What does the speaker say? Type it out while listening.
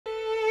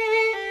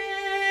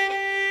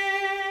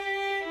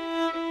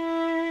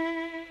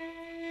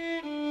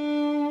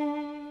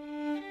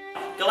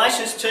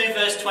Galatians 2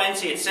 verse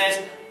 20, it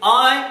says,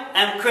 I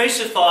am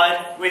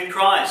crucified with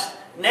Christ.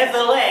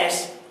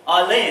 Nevertheless,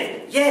 I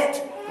live.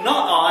 Yet,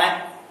 not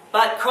I,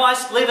 but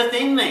Christ liveth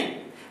in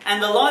me.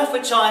 And the life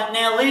which I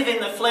now live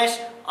in the flesh,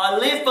 I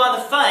live by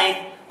the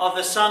faith of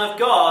the Son of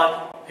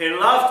God, who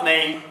loved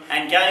me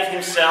and gave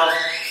himself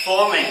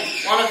for me.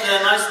 One of the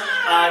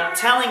most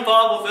telling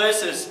Bible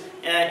verses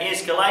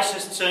is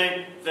Galatians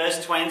 2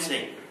 verse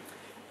 20.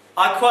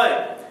 I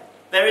quote,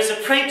 there is a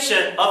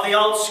preacher of the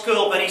old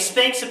school, but he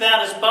speaks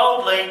about as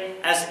boldly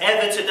as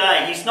ever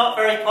today. He's not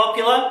very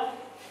popular,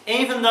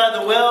 even though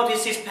the world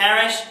is his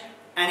parish,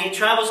 and he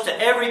travels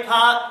to every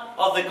part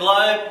of the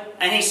globe,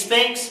 and he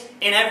speaks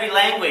in every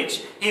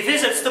language. He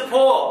visits the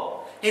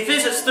poor, he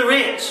visits the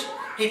rich,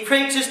 he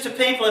preaches to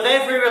people of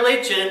every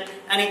religion,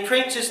 and he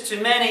preaches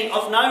to many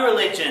of no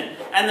religion.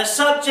 And the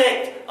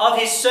subject of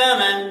his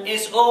sermon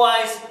is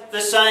always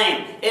the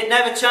same. It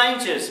never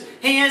changes.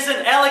 He is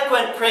an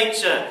eloquent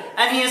preacher,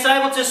 and he is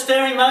able to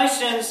stir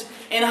emotions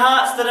in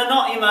hearts that are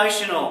not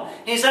emotional.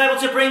 He's able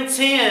to bring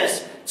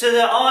tears to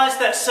the eyes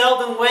that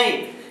seldom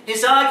weep.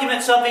 His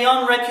arguments are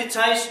beyond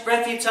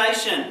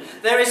refutation.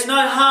 There is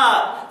no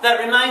heart that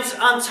remains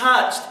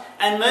untouched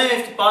and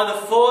moved by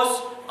the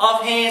force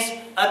of his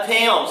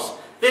appeals.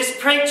 This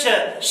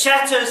preacher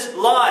shatters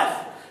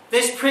life.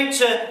 This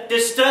preacher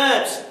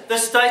disturbs the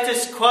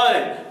status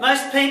quo.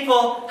 Most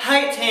people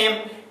hate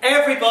him.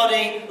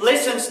 Everybody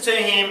listens to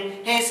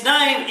him. His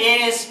name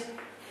is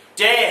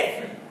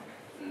death.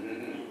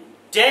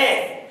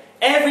 Death.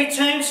 Every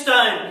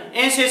tombstone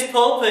is his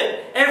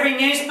pulpit. Every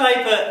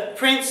newspaper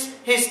prints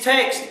his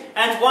text.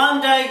 And one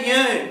day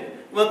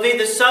you will be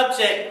the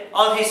subject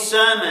of his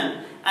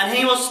sermon. And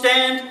he will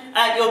stand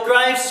at your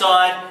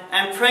graveside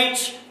and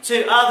preach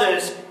to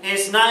others.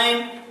 His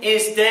name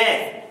is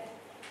death.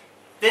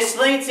 This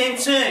leads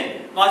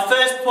into my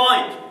first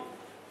point.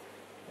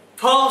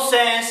 Paul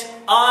says,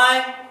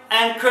 I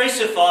am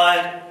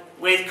crucified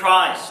with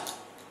Christ.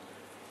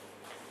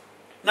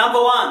 Number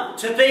one,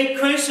 to be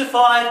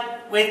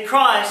crucified with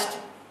Christ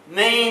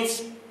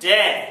means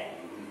death.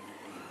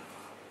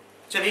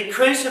 To be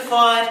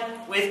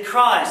crucified with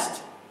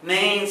Christ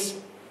means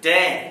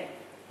death.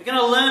 We're going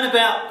to learn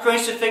about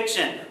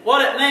crucifixion,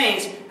 what it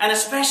means, and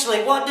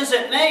especially what does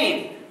it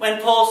mean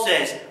when Paul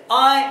says,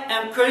 I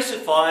am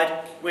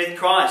crucified with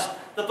Christ.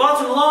 The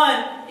bottom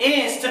line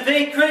is to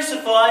be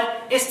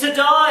crucified is to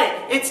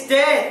die. It's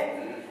death.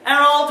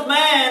 Our old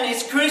man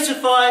is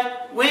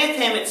crucified with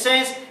him. It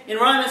says in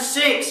Romans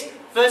 6,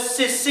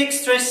 verses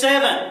 6 through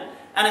 7.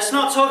 And it's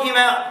not talking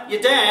about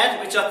your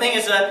dad, which I think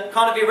is a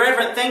kind of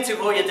irreverent thing to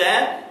call your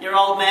dad, your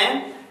old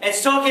man.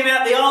 It's talking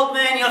about the old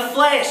man, your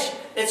flesh.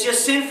 It's your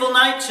sinful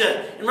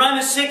nature. In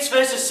Romans 6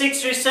 verses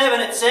 6 through 7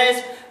 it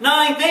says,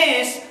 knowing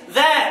this,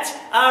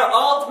 that our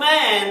old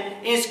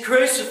man is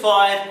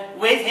crucified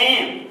with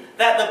him,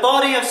 that the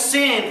body of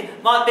sin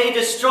might be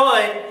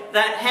destroyed,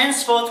 that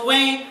henceforth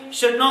we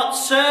should not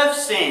serve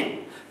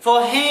sin.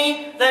 For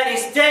he that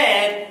is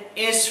dead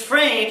is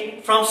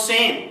freed from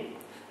sin.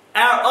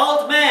 Our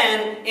old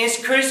man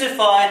is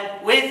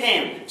crucified with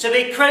him. To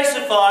be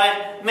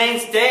crucified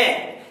means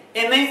death.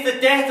 It means the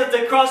death of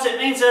the cross. It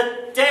means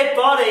a dead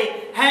body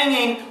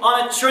hanging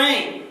on a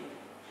tree.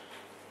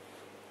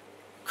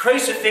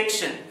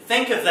 Crucifixion.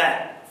 Think of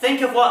that.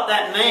 Think of what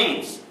that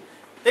means.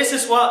 This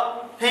is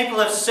what people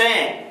have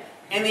said.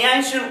 In the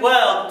ancient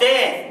world,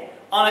 death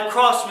on a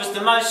cross was the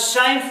most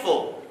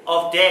shameful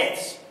of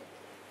deaths.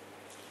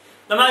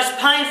 The most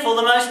painful,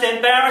 the most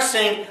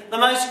embarrassing, the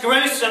most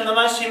gruesome, the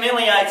most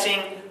humiliating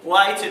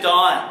way to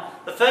die.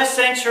 The first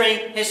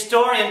century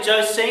historian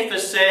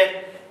Josephus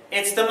said,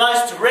 it's the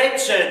most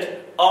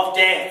wretched of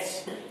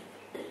deaths.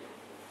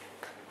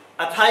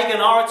 A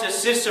pagan orator,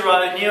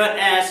 Cicero, knew it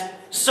as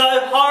so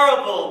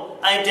horrible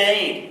a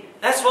deed.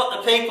 That's what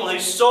the people who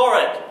saw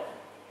it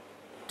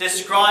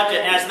described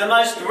it as, the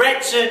most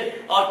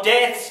wretched of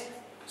deaths,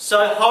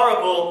 so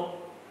horrible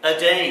a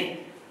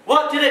deed.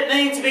 What did it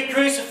mean to be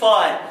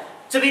crucified?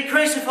 To be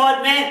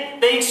crucified meant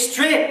being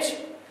stripped,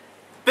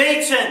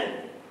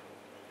 beaten,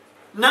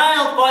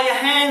 nailed by your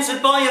hands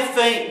and by your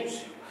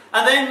feet,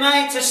 and then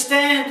made to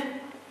stand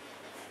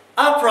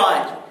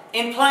upright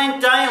in plain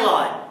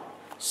daylight,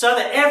 so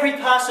that every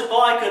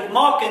passerby could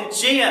mock and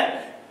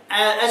jeer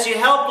as you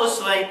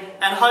helplessly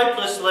and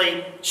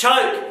hopelessly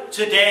choke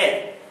to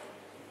death.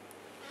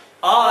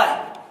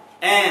 I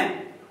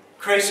am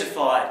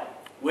crucified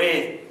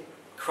with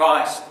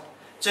Christ.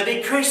 To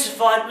be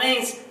crucified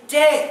means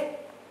death.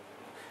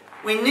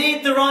 We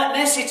need the right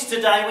message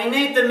today. We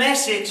need the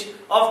message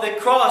of the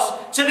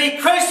cross. To be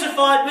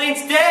crucified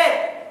means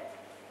death.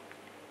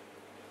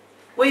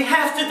 We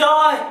have to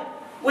die.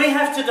 We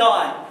have to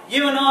die.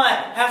 You and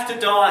I have to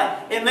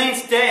die. It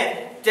means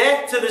death.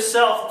 Death to the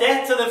self.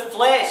 Death to the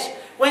flesh.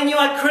 When you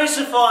are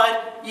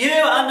crucified, you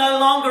are no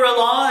longer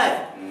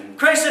alive.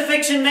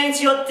 Crucifixion means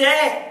you're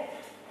dead.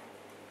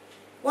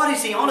 What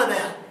is he on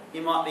about?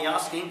 You might be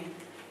asking.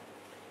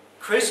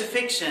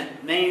 Crucifixion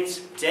means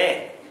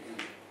death.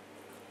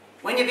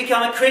 When you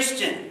become a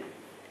Christian,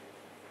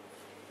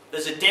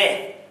 there's a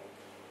death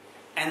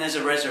and there's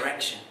a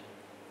resurrection.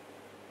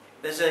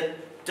 There's a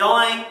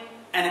dying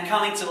and a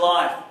coming to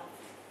life.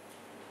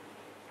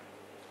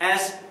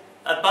 As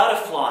a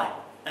butterfly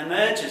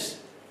emerges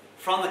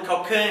from the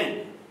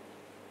cocoon,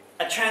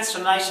 a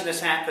transformation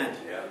has happened.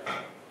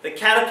 The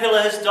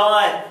caterpillar has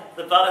died,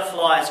 the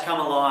butterfly has come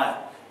alive.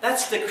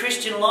 That's the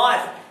Christian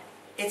life.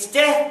 It's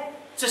death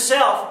to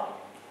self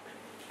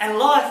and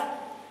life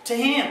to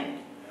Him,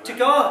 to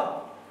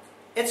God.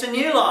 It's a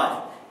new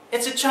life.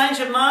 It's a change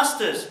of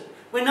masters.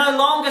 We're no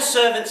longer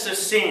servants of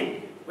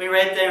sin. We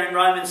read there in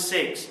Romans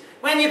 6.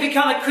 When you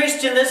become a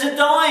Christian, there's a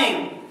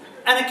dying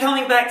and a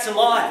coming back to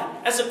life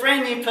as a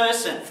brand new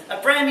person,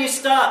 a brand new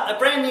start, a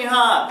brand new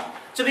heart.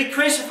 To be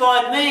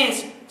crucified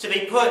means to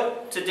be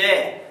put to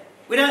death.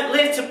 We don't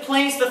live to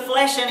please the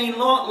flesh any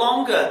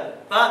longer,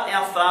 but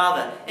our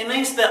Father. It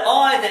means that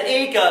the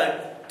ego,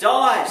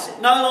 dies.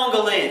 It no longer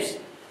lives.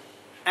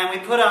 And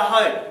we put our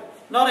hope,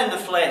 not in the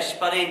flesh,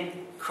 but in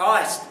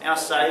Christ, our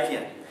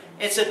Saviour.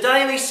 It's a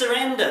daily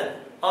surrender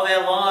of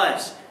our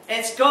lives.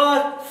 It's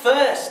God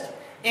first.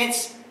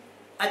 It's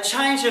a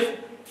change of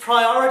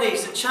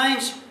priorities, a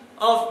change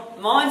of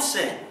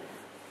mindset.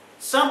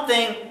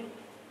 Something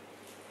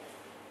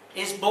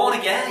is born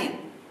again.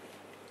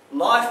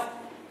 Life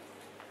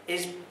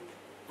is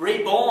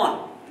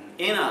reborn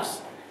in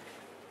us.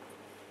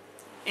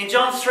 In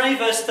John 3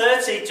 verse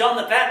 30, John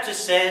the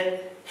Baptist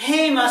said,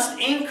 "He must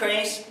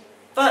increase,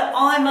 but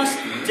I must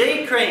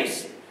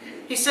decrease."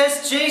 He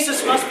says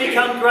Jesus must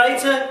become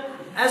greater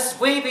as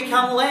we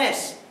become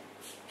less.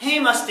 He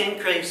must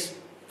increase,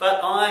 but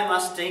I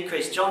must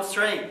decrease. John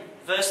 3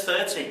 verse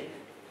 30.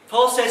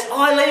 Paul says,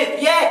 "I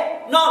live,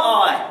 yet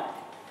not I."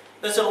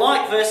 There's a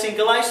like verse in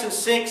Galatians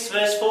 6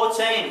 verse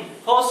 14.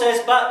 Paul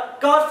says,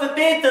 "But God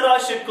forbid that I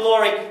should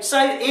glory,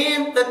 save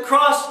in the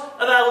cross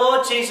of our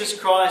Lord Jesus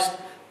Christ,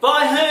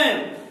 by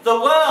whom the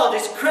world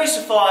is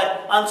crucified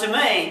unto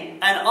me,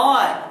 and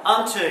I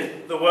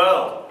unto the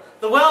world."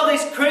 The world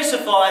is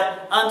crucified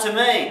unto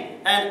me,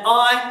 and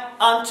I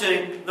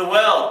unto the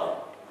world.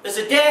 There's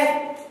a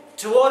death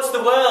towards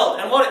the world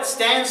and what it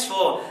stands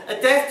for. A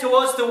death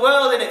towards the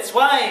world in its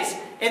ways,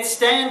 its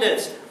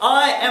standards.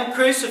 I am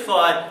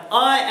crucified.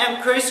 I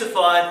am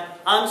crucified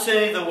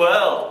unto the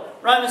world.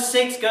 Romans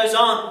 6 goes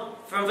on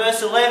from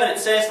verse 11. It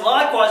says,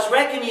 "Likewise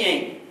reckon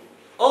ye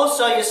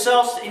also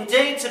yourselves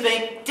indeed to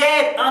be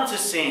dead unto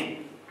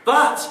sin,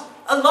 but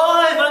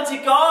alive unto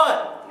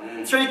God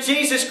through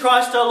Jesus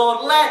Christ our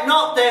Lord. Let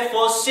not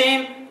therefore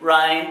sin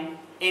reign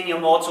in your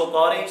mortal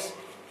bodies,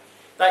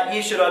 that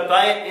you should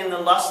obey it in the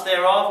lust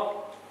thereof."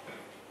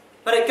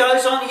 But it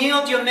goes on,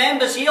 "Yield your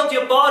members, yield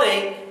your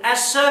body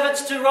as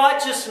servants to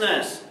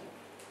righteousness."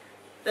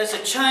 There's a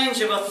change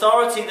of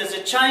authority, there's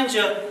a change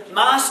of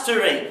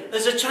mastery,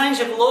 there's a change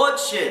of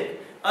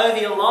lordship over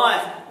your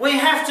life. We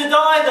have to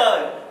die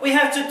though. We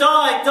have to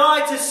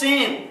die to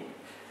sin.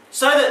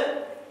 So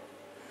that,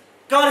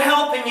 God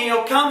helping you,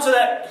 you'll come to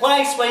that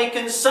place where you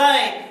can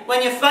say,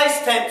 when you face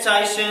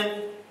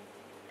temptation,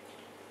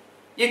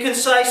 you can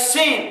say,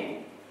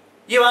 "Sin,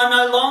 you are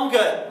no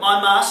longer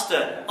my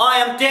master. I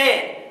am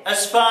dead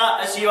as far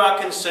as you are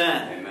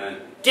concerned."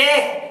 Amen.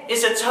 Death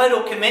is a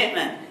total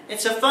commitment.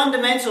 It's a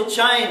fundamental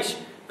change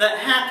that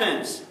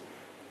happens.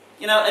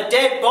 You know, a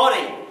dead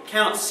body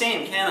cannot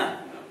sin, can it?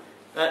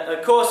 But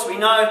of course, we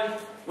know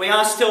we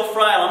are still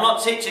frail. I'm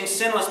not teaching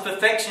sinless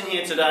perfection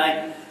here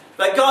today.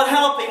 But God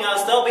helping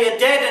us, there'll be a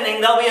deadening,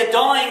 there'll be a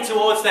dying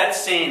towards that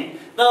sin.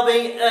 There'll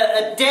be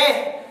a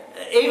death,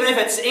 even if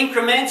it's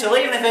incremental,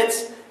 even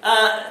if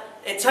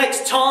it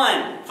takes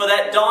time for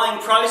that dying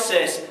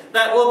process,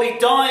 that we'll be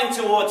dying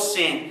towards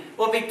sin.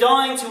 We'll be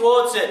dying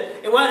towards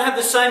it. It won't have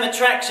the same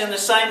attraction, the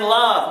same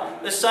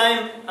love, the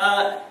same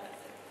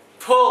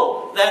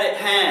pull that it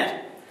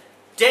had.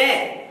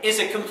 Death is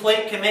a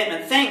complete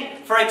commitment.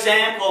 Think, for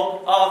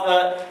example,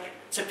 of,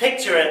 to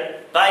picture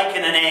it,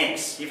 bacon and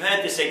eggs. You've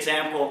heard this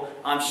example,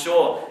 I'm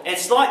sure.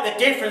 It's like the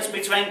difference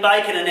between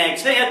bacon and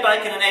eggs. Who had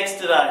bacon and eggs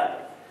today?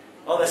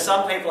 Well, there's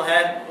some people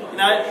had.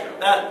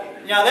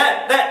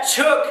 That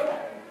chook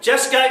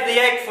just gave the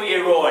egg for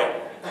you, Roy.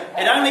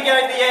 It only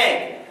gave the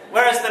egg.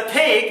 Whereas the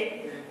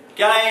pig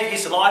gave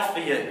his life for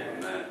you.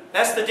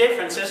 That's the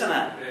difference, isn't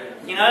it?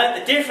 You know,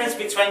 the difference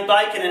between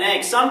bacon and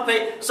eggs. Some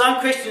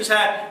Christians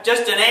have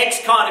just an eggs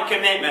kind of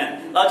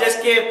commitment. They'll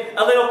just give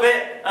a little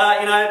bit,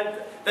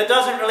 that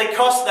doesn't really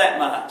cost that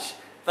much.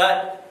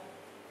 But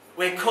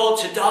we're called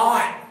to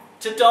die.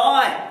 To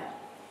die.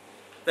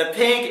 The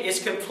pig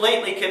is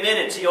completely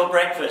committed to your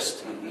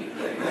breakfast.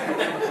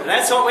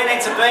 That's what we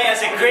need to be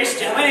as a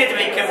Christian. We need to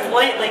be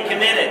completely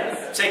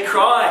committed to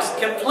Christ.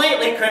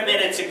 Completely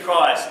committed to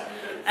Christ.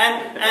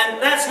 And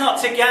that's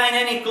not to gain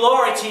any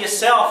glory to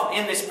yourself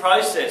in this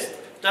process.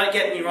 Don't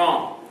get me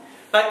wrong.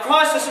 But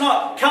Christ has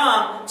not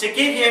come to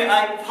give you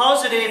a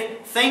positive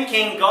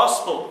thinking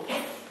gospel.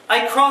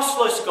 A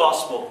crossless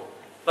gospel.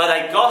 But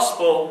a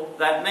gospel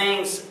that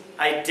means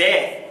a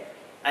death.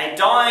 A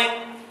dying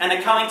and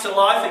a coming to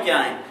life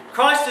again.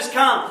 Christ has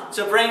come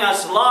to bring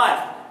us life.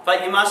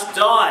 But you must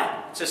die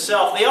to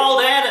self. The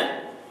old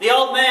Adam, the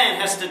old man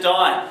has to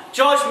die.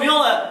 George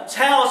Mueller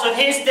tells of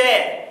his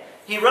death.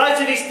 He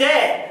wrote of his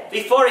death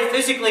before he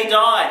physically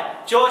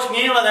died. George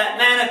Mueller, that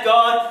man of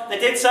God that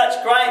did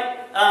such great,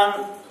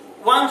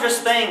 wondrous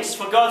things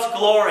for God's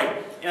glory.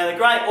 You know, the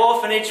great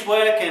orphanage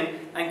work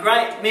and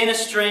great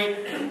ministry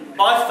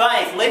by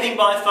faith, living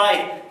by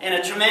faith in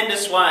a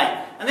tremendous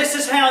way. And this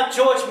is how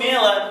George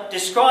Mueller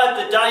described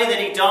the day that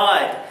he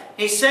died.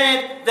 He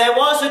said, "There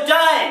was a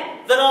day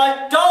that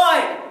I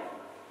died."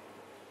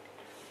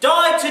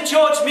 Died to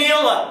George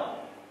Mueller.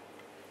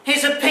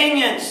 His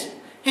opinions,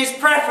 his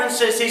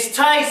preferences, his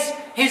tastes,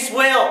 his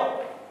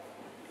will.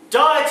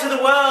 Died to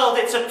the world,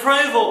 its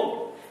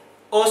approval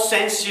or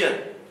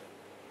censure.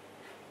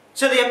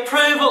 To the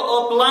approval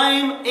or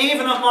blame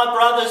even of my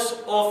brothers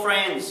or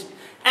friends.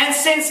 And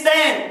since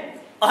then,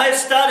 I have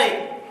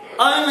studied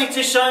only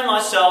to show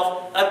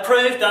myself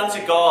approved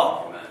unto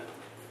God.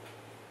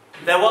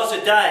 There was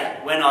a day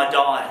when I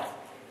died.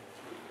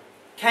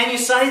 Can you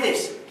say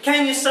this?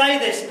 Can you say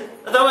this?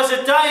 There was a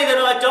day that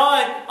I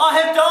died. I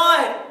have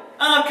died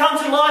and I've come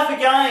to life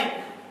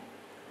again.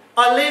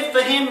 I live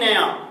for Him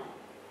now.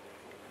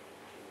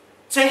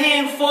 To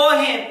Him, for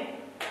Him,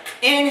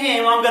 in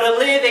Him, I'm going to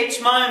live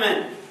each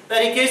moment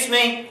that He gives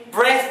me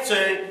breath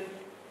to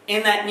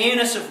in that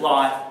newness of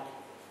life.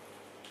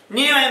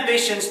 New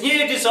ambitions,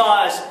 new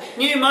desires,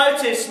 new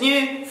motives,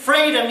 new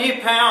freedom,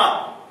 new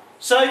power.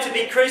 So to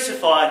be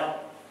crucified,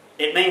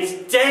 it means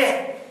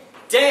death.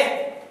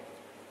 Death.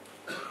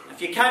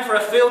 If you came for a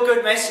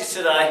feel-good message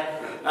today,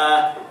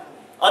 I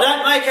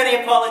don't make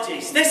any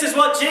apologies. This is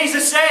what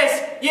Jesus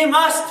says. You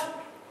must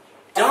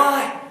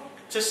die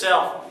to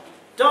self.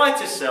 Die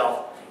to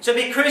self. To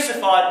be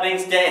crucified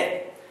means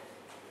death.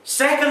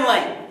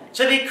 Secondly,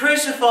 to be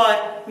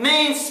crucified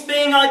means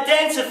being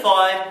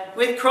identified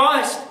with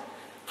Christ.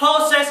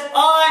 Paul says,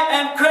 I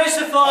am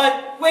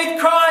crucified with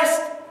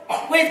Christ.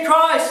 With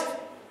Christ.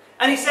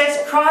 And he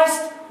says,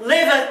 Christ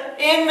liveth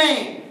in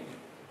me.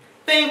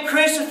 Being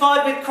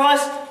crucified with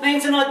Christ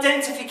means an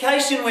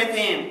identification with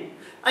Him.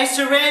 A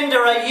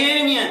surrender, a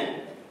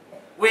union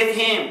with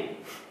Him.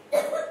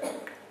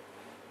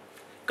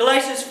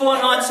 Galatians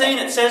 4:19,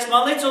 it says,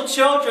 My little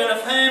children,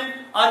 of whom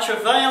I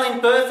travail in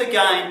birth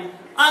again,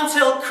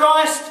 until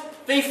Christ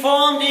be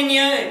formed in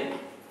you.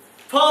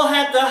 Paul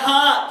had the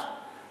heart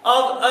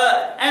of,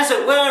 as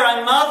it were,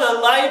 a mother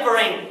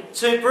labouring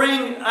to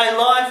bring a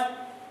life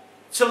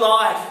to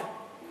life.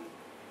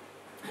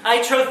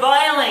 A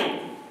travailing.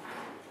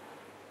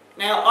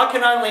 Now, I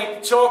can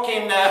only talk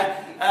in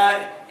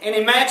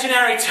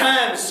imaginary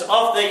terms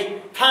of the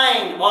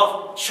pain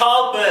of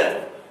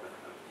childbirth.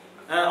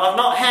 I've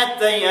not had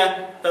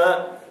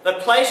the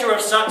pleasure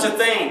of such a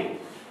thing.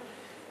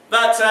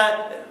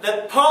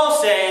 But Paul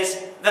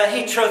says that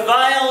he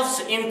travails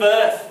in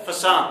birth for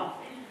some.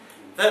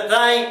 That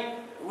they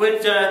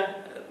would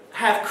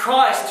have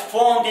Christ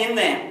formed in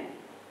them.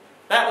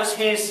 That was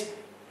his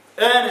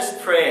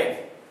earnest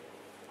prayer.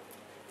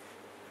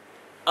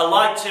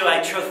 Alike to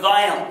a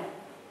travail.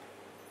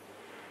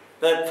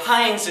 The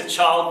pains of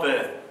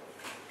childbirth.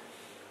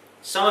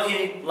 Some of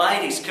you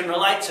ladies can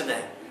relate to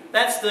that.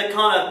 That's the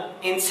kind of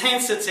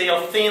intensity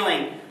of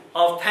feeling,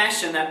 of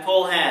passion that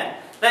Paul had.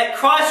 That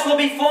Christ will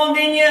be formed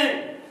in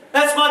you.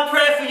 That's my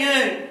prayer for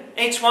you,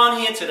 each one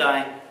here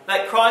today.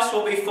 That Christ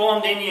will be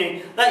formed in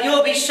you. That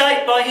you'll be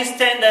shaped by His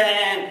tender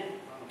hand.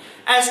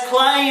 As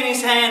clay in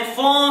His hand,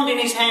 formed in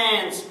His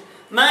hands.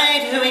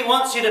 Made who He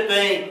wants you to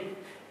be.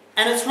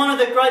 And it's one of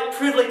the great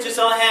privileges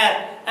I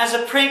have as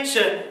a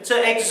preacher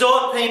to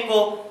exhort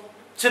people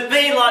to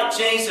be like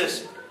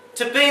Jesus.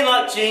 To be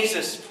like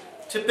Jesus.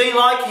 To be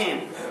like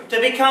Him. To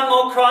become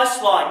more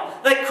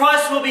Christ-like. That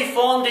Christ will be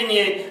formed in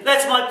you.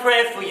 That's my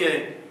prayer for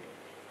you.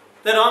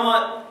 That I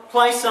might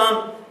play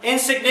some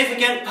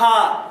insignificant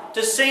part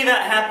to see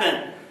that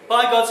happen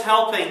by God's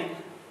helping.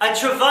 A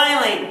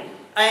travailing,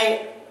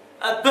 a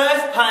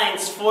birth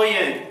pains for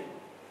you.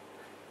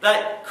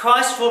 That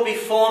Christ will be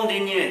formed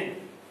in you.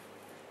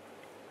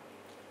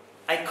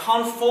 A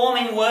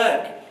conforming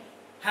work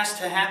has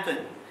to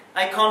happen.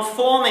 A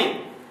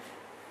conforming.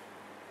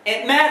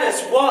 It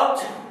matters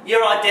what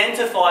you're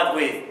identified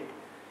with.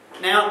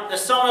 Now, the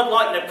son I'd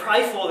like to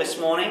pray for this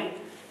morning,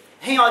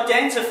 he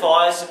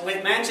identifies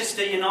with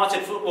Manchester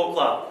United Football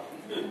Club.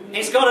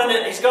 He's got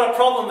a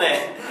problem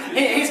there.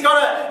 He's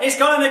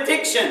got an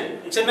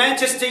addiction to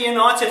Manchester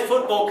United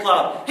Football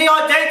Club. He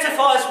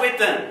identifies with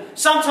them.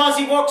 Sometimes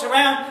he walks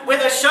around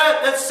with a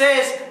shirt that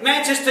says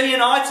Manchester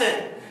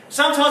United.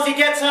 Sometimes he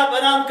gets up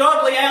at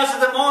ungodly hours of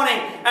the morning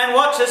and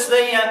watches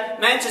the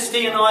Manchester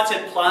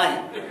United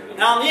play.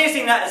 Now I'm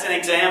using that as an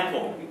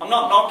example. I'm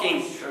not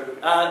knocking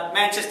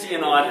Manchester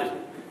United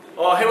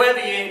or whoever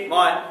you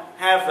might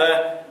have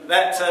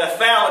that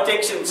foul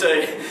addiction to.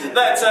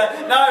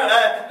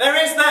 There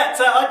is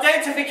that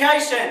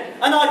identification.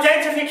 An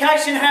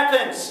identification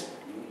happens.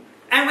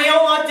 And we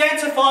all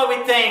identify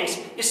with things.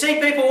 You see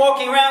people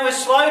walking around with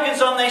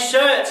slogans on their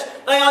shirts.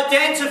 They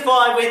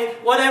identify with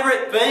whatever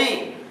it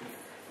be.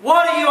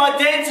 What are you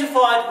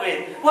identified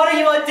with? What are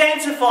you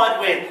identified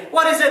with?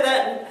 What is it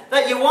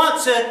that you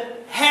want to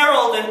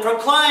herald and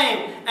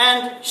proclaim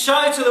and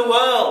show to the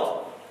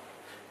world?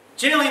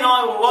 Julie and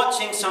I were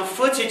watching some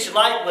footage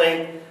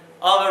lately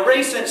of a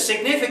recent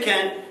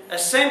significant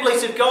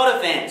Assemblies of God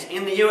event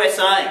in the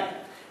USA.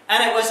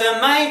 And it was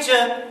a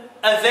major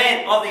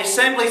event of the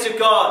Assemblies of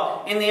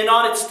God in the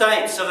United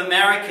States of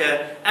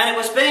America. And it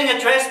was being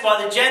addressed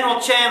by the General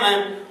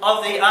Chairman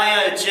of the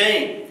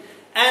AOG.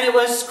 And it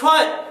was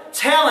quite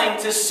telling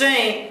to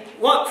see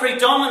what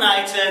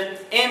predominated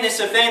in this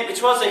event,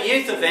 which was a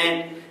youth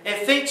event.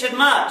 It featured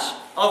much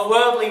of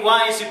worldly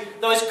ways.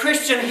 There was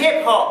Christian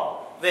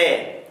hip-hop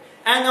there.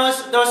 And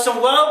there was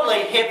some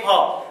worldly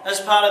hip-hop as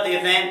part of the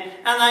event.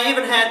 And they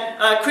even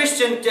had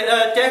Christian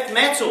death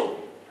metal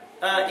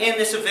in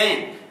this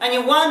event. And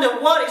you wonder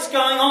what is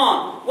going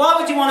on. Why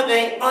would you want to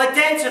be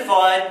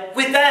identified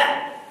with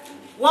that?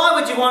 Why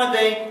would you want to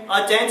be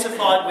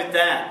identified with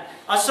that?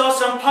 I saw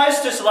some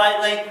posters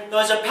lately. There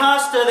was a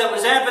pastor that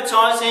was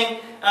advertising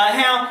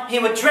how he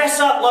would dress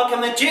up like a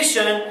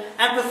magician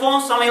and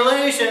perform some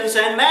illusions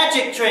and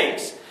magic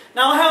tricks.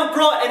 Now, I haven't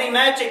brought any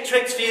magic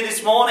tricks for you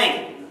this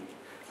morning.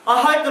 I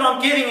hope that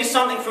I'm giving you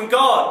something from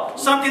God,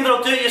 something that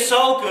will do your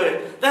soul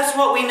good. That's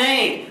what we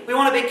need. We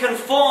want to be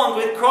conformed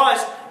with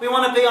Christ. We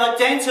want to be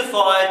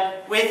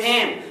identified with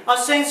Him. I've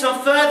seen some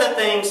further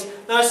things.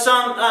 There are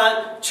some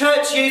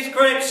church youth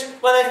groups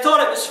where they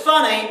thought it was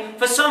funny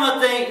for some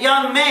of the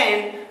young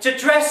men to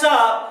dress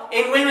up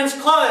in women's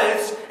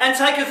clothes and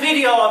take a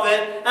video of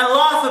it and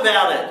laugh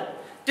about it,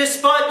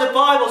 despite the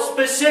Bible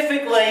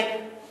specifically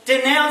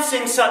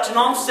denouncing such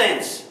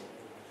nonsense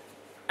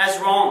as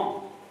wrong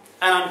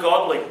and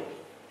ungodly.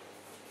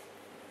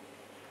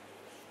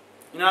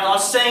 You know,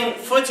 I've seen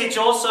footage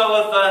also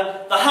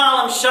of the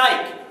Harlem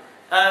Shake,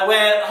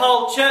 where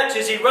whole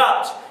churches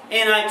erupt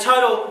in a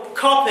total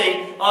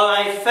copy of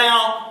a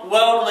foul,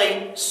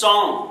 worldly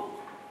song.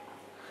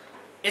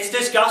 It's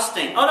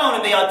disgusting. I don't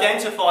want to be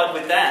identified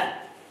with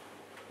that.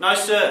 No,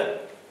 sir.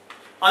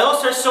 I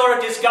also saw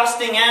a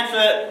disgusting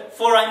advert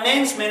for a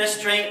men's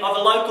ministry of a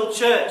local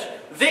church,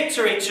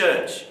 Victory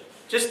Church,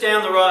 just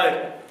down the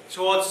road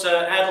towards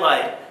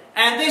Adelaide.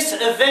 And this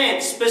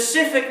event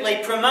specifically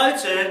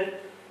promoted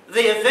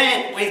the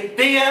event with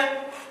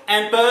beer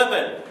and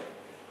bourbon,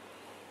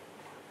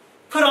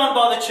 put on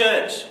by the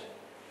church.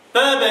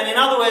 Bourbon, in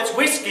other words,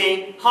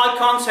 whiskey, high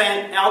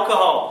content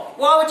alcohol.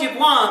 Why would you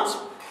want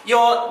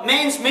your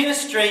men's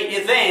ministry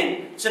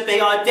event to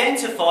be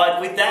identified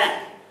with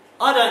that?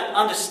 I don't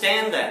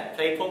understand that,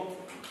 people.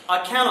 I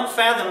cannot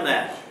fathom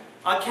that.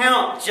 I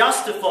cannot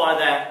justify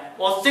that,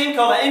 or think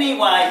of any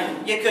way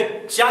you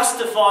could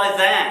justify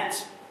that.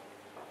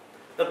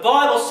 The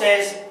Bible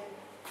says,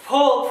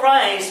 Paul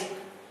prays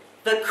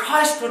that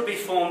Christ would be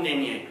formed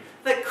in you.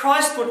 That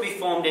Christ would be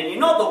formed in you,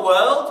 not the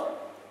world.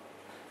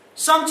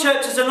 Some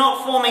churches are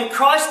not forming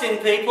Christ in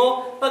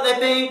people, but they're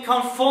being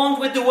conformed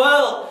with the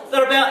world.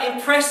 They're about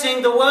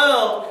impressing the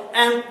world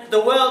and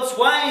the world's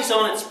ways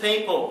on its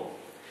people.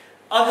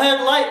 I've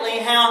heard lately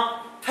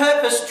how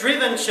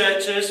purpose-driven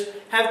churches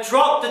have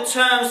dropped the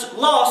terms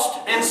lost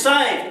and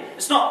saved.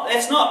 It's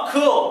not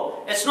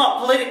cool. It's not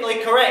politically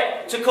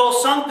correct to call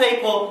some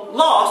people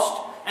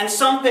lost and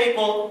some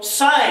people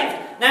saved.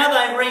 Now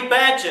they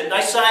rebadge it.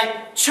 They say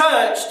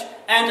churched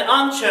and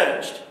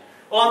unchurched.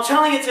 Well, I'm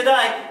telling you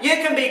today, you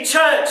can be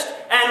churched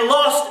and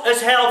lost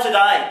as hell today.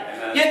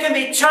 Amen. You can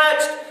be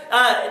churched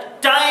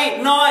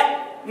day,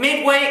 night,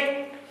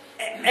 midweek,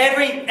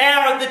 every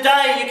hour of the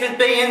day you can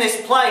be in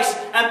this place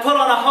and put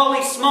on a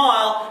holy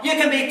smile. You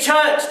can be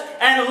churched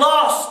and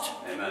lost.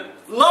 Amen.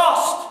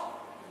 Lost.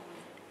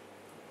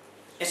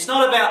 It's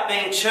not about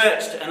being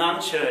churched and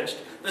unchurched.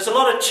 There's a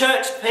lot of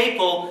churched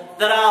people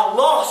that are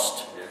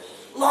lost. Yes.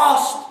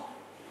 Lost.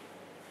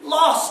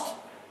 Lost.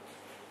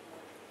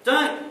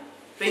 Don't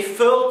be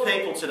fooled,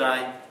 people,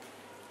 today.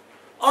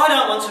 I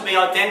don't want to be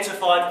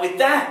identified with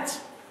that.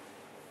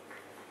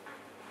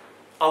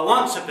 I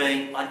want to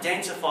be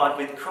identified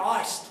with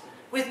Christ.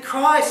 With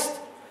Christ.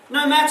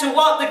 No matter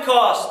what the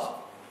cost.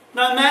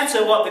 No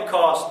matter what the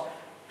cost.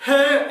 Who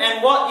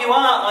and what you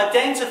are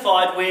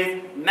identified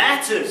with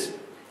matters.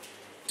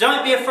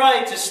 Don't be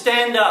afraid to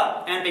stand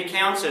up and be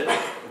counted.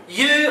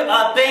 You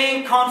are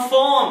being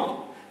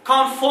conformed.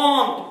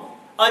 Conformed.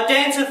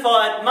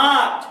 Identified.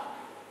 Marked.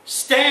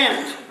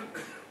 Stamped.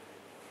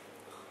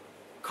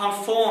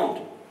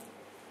 Conformed.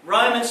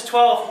 Romans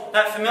 12,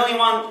 that familiar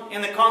one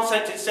in the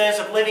concept, it says,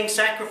 of living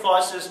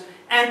sacrifices.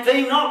 And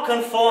be not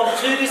conformed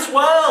to this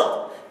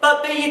world,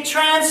 but be ye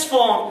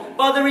transformed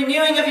by the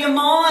renewing of your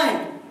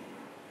mind,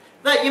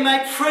 that you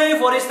may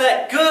prove what is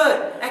that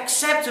good,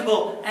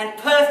 acceptable, and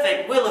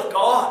perfect will of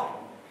God.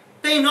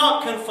 Be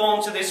not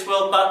conformed to this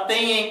world, but be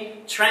ye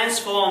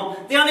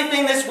transformed. The only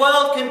thing this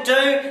world can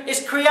do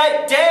is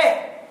create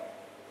death.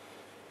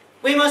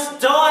 We must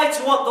die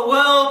to what the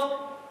world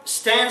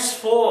stands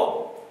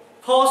for.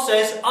 Paul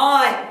says,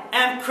 I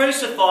am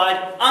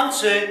crucified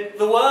unto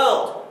the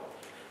world.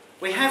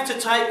 We have to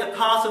take the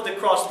path of the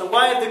cross, the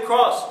way of the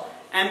cross,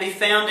 and be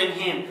found in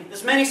Him.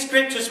 There's many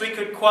scriptures we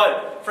could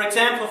quote. For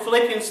example,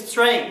 Philippians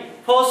 3.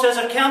 Paul says,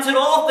 I've counted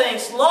all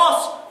things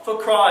lost for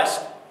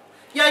Christ.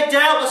 Yea,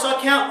 doubtless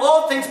I count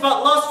all things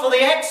but lost for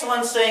the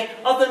excellency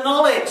of the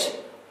knowledge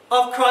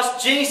of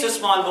Christ Jesus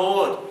my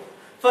Lord,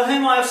 for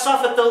whom I have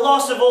suffered the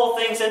loss of all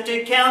things, and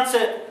do count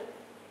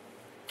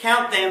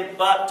them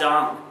but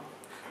dung,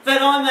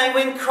 that I may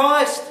win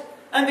Christ,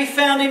 and be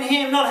found in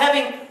him, not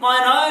having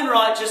mine own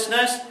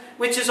righteousness,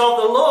 which is of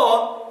the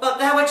law, but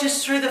that which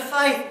is through the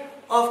faith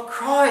of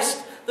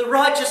Christ, the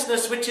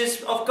righteousness which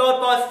is of God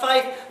by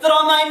faith, that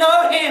I may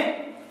know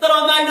him,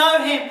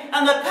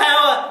 and the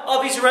power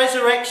of his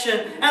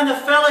resurrection, and the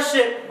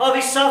fellowship of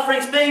his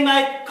sufferings, being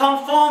made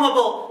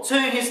conformable to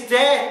his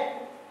death.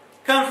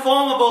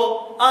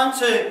 Conformable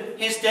unto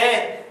his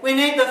death. We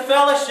need the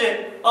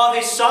fellowship of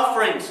his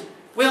sufferings.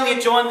 Will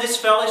you join this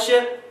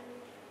fellowship?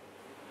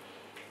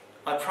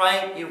 I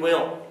pray you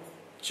will.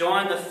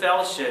 Join the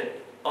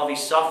fellowship of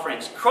his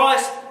sufferings.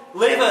 Christ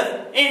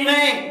liveth in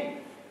me.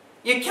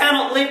 You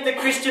cannot live the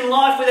Christian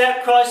life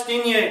without Christ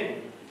in you.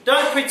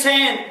 Don't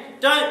pretend.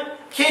 Don't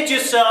kid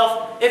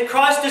yourself. If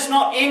Christ is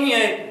not in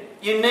you,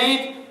 you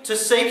need to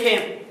seek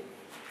him.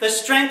 The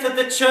strength of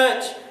the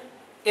church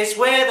is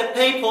where the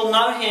people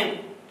know him,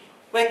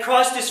 where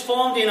Christ is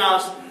formed in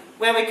us,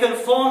 where we're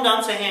conformed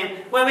unto him,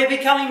 where we're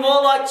becoming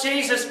more like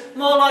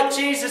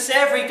Jesus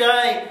every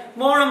day,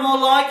 more and more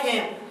like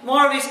him,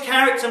 more of his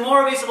character,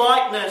 more of his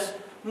likeness,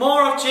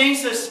 more of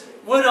Jesus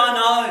would I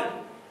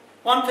know.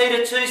 1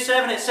 Peter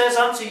 2:7, it says,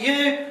 unto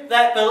you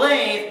that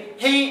believe,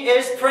 he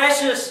is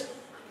precious.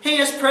 He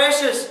is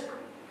precious.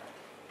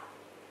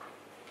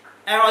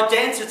 Our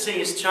identity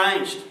is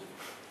changed.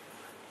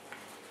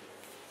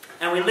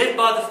 And we live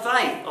by the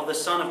faith of the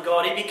Son of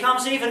God. He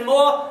becomes even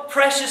more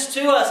precious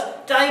to us.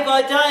 Day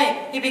by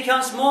day, he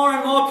becomes more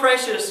and more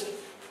precious.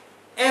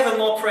 Ever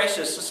more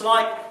precious. It's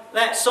like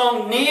that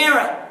song,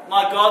 Nearer,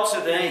 My God,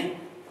 to Thee.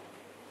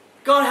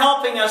 God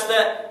helping us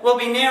that we'll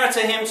be nearer to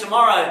him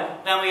tomorrow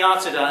than we are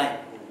today.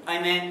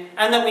 Amen.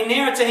 And that we're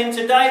nearer to him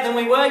today than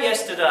we were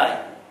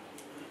yesterday.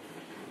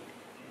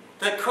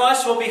 That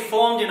Christ will be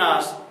formed in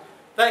us.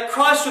 That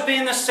Christ will be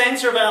in the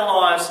centre of our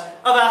lives,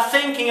 of our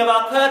thinking, of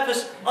our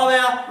purpose, of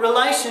our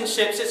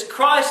relationships. It's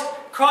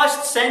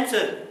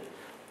Christ-centred.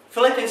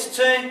 Philippians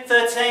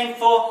 2:13,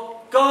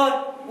 for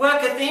God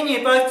worketh in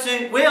you both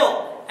to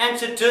will and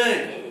to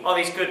do of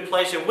his good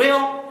pleasure.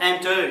 Will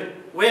and do.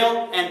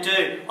 Will and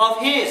do of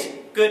his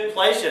good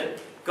pleasure.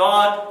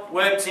 God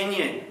works in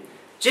you.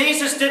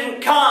 Jesus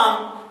didn't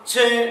come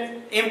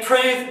to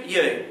improve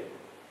you.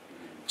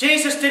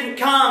 Jesus didn't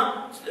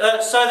come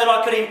so that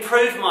I could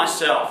improve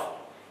myself.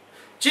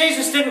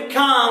 Jesus didn't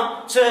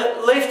come to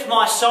lift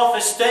my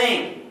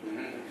self-esteem.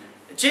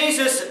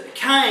 Jesus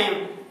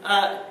came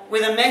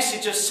with a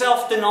message of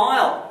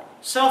self-denial.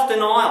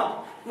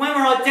 Self-denial. When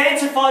we're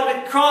identified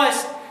with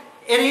Christ,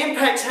 it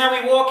impacts how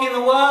we walk in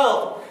the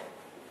world.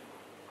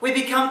 We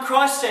become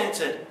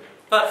Christ-centred.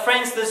 But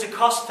friends, there's a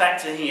cost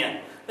factor here.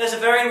 There's a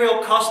very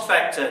real cost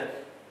factor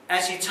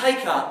as you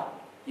take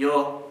up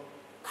your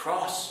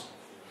cross.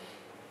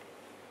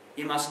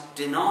 You must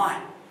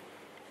deny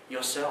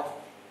yourself.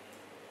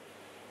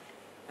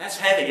 That's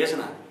heavy, isn't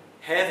it?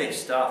 Heavy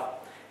stuff.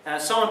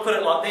 Someone put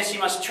it like this: you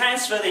must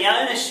transfer the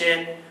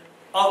ownership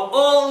of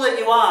all that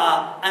you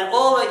are and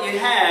all that you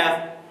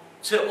have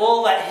to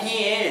all that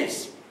he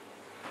is.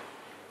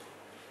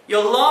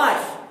 Your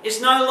life is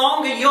no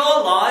longer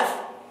your life,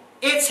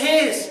 it's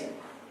his.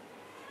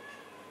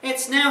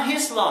 It's now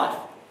his life.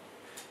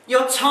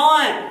 Your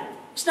time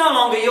is no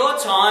longer your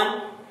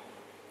time,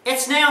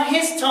 it's now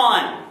his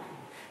time.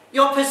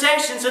 Your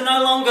possessions are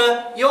no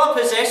longer your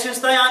possessions,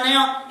 they are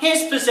now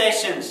his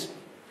possessions.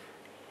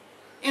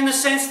 In the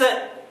sense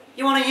that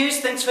you want to use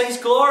things for his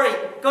glory.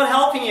 God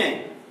helping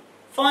you.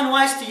 Find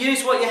ways to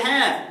use what you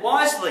have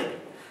wisely.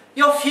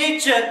 Your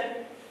future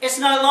is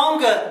no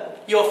longer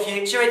your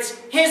future, it's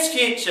his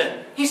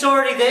future. He's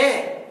already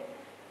there.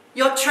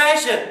 Your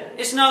treasure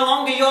is no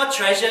longer your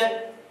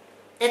treasure,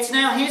 it's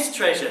now his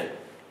treasure.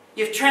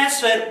 You've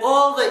transferred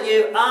all that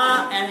you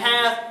are and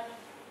have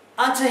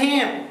unto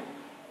him.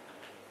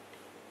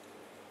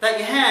 That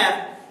you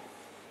have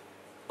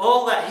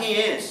all that he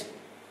is.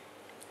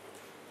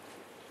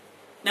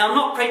 Now, I'm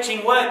not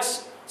preaching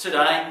works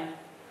today.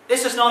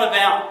 This is not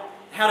about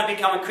how to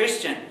become a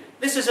Christian.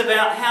 This is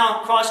about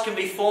how Christ can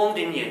be formed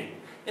in you.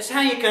 It's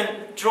how you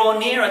can draw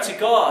nearer to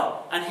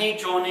God and he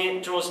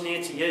draws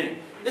near to you.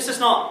 This is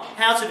not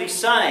how to be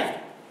saved.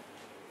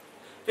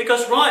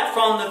 Because right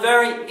from the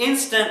very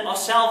instant of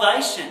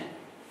salvation,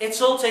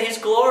 it's all to his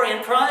glory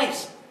and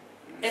praise.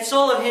 It's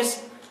all of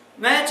his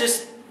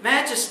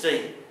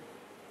majesty.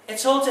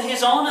 It's all to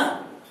his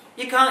honour.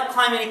 You can't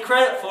claim any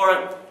credit for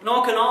it,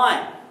 nor can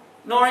I,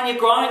 nor in your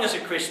growing as a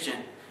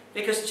Christian.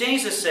 Because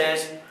Jesus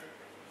says,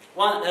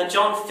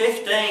 John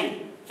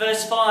 15,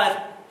 verse 5,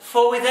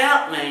 for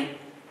without me,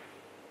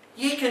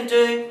 ye can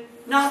do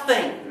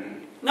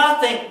nothing.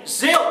 Nothing.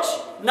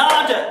 Zilch.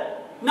 Nada.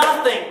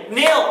 Nothing.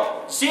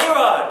 Nil.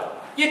 Zero.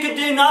 You can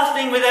do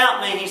nothing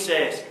without me, he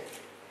says.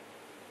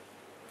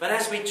 But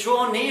as we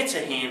draw near to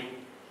him,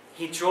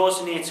 he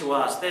draws near to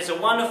us. There's a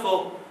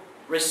wonderful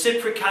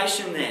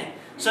reciprocation there.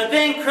 So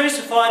being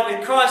crucified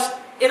with Christ,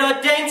 it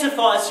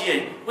identifies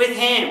you with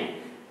him,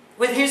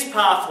 with his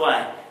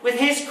pathway, with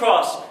his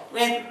cross,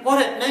 with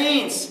what it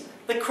means.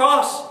 The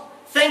cross.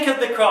 Think of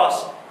the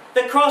cross.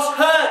 The cross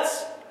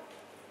hurts.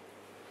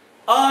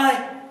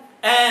 I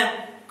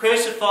am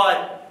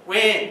crucified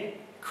with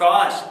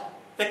Christ.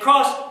 The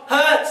cross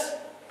hurts.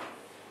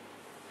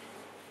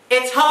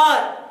 It's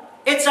hard.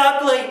 It's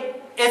ugly.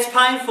 It's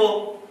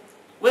painful.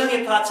 Will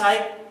you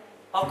partake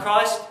of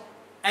Christ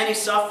and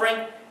His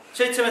suffering?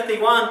 2 Timothy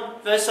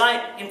 1 verse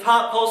 8, in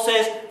part Paul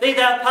says, "Be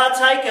thou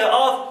partaker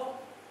of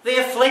the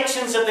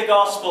afflictions of the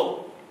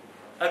gospel,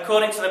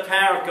 according to the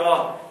power of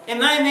God." It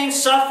may mean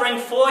suffering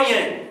for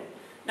you.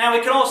 Now,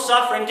 we can all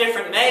suffer in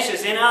different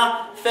measures. In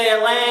our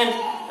fair land,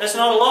 there's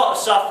not a lot of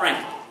suffering.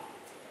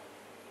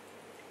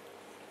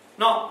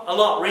 Not a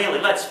lot, really.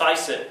 Let's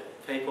face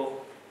it,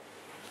 people.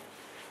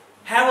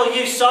 How will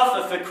you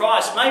suffer for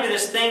Christ? Maybe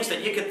there's things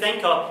that you could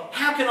think of.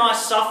 How can I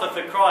suffer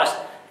for Christ?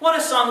 What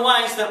are some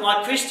ways that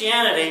my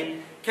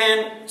Christianity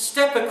can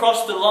step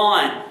across the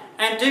line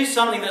and do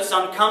something that's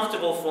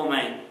uncomfortable for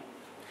me?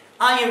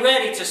 Are you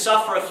ready to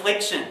suffer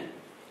affliction?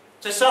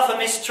 To suffer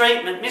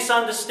mistreatment,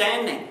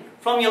 misunderstanding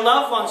from your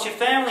loved ones, your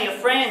family, your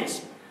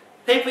friends,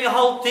 people you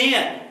hold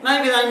dear?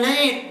 Maybe they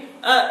need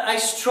a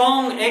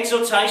strong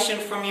exhortation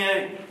from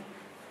you.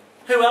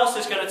 Who else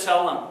is going to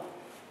tell them?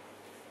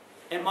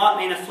 It might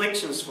mean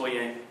afflictions for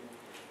you.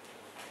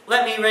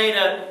 Let me read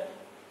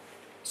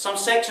some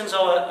sections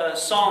of a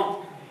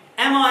song.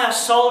 Am I a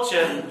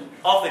soldier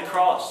of the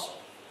cross,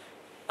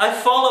 a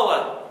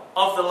follower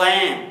of the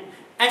Lamb?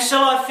 And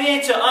shall I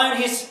fear to own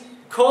His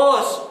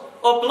cause,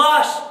 or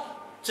blush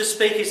to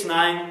speak His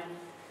name?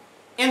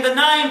 In the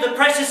name, the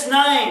precious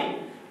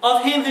name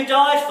of Him who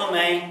died for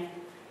me,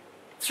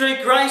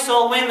 through grace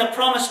I'll win the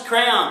promised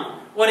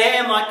crown,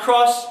 whate'er my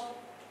cross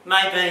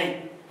may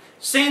be.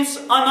 Since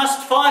I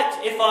must fight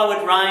if I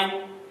would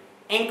reign,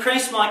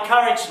 increase my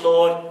courage,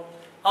 Lord.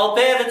 I'll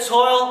bear the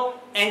toil,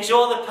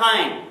 endure the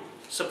pain,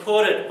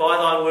 supported by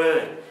Thy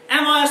word.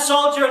 Am I a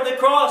soldier of the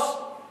cross?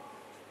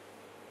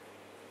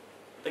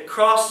 The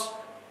cross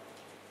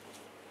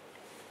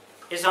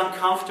is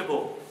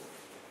uncomfortable.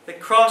 The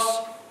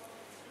cross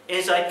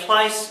is a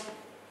place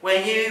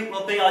where you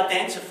will be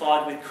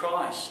identified with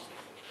Christ.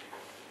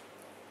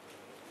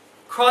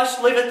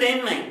 Christ liveth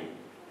in me,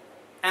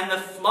 and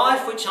the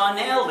life which I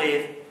now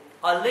live,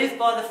 I live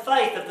by the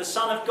faith of the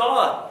Son of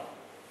God.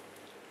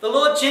 The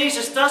Lord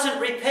Jesus doesn't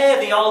repair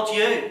the old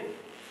you.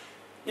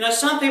 You know,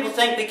 some people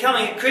think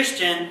becoming a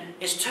Christian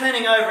is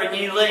turning over a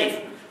new leaf.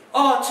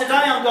 Oh, today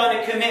I'm going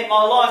to commit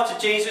my life to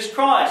Jesus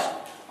Christ.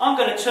 I'm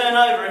going to turn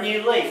over a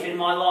new leaf in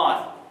my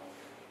life.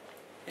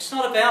 It's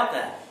not about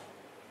that.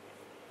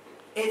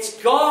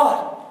 It's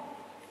God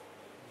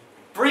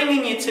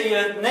bringing you to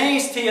your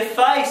knees, to your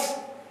face,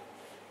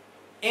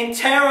 in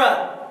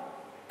terror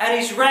at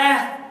His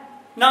wrath,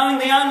 knowing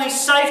the only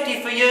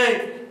safety for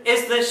you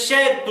is the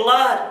shed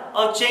blood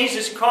of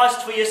Jesus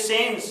Christ for your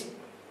sins.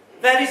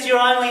 That is your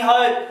only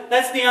hope.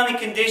 That's the only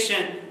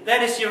condition.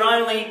 That is your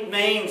only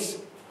means,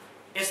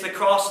 is the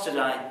cross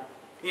today.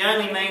 The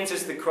only means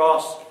is the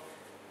cross.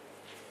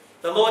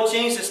 The Lord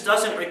Jesus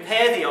doesn't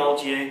repair the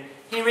old you.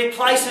 He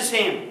replaces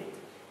Him.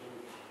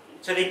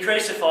 To be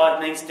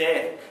crucified means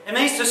death. It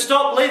means to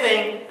stop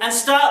living and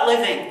start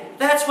living.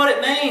 That's what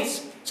it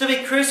means. To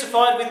be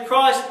crucified with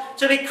Christ.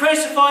 To be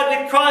crucified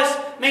with Christ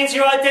means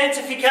your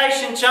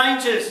identification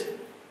changes.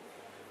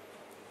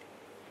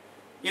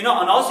 You're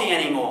not an Aussie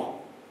anymore.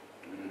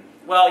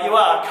 Well, you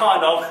are,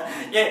 kind of.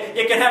 Yeah,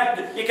 you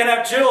can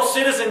have dual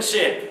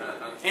citizenship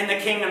in the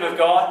kingdom of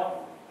God.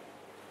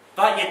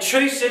 But your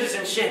true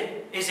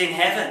citizenship is in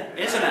heaven,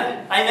 isn't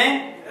it?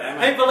 Amen?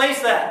 Amen. Who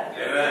believes that?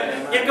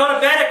 Amen. You've got a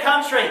better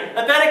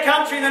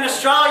country than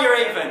Australia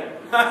even.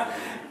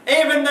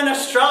 Even than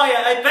Australia,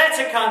 a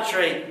better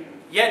country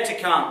yet to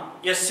come.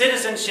 Your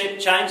citizenship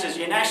changes,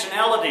 your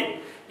nationality,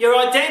 your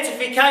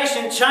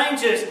identification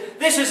changes.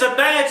 This is a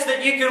badge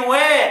that you can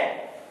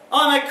wear.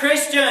 I'm a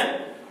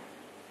Christian.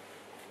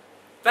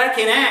 Back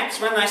in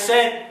Acts, when they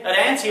said at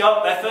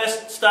Antioch, they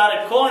first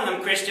started calling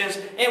them Christians,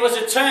 it was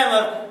a term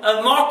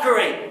of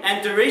mockery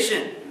and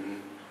derision.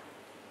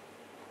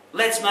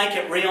 Let's make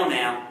it real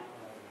now.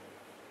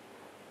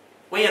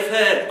 We have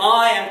heard,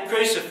 I am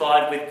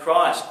crucified with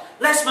Christ.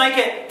 Let's make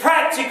it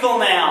practical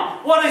now.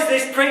 What is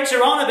this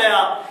preacher on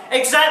about?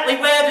 Exactly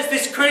where does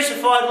this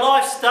crucified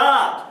life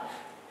start?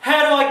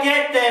 How do I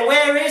get there?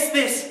 Where is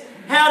this?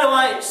 How do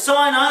I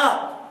sign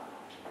up?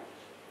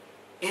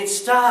 It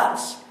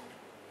starts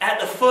at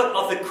the foot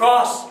of the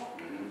cross.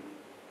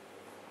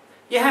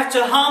 You have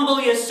to humble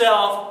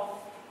yourself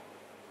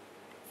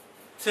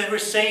to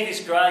receive His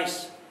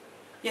grace.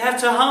 You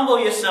have to humble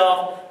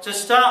yourself to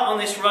start on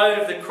this road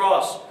of the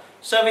cross.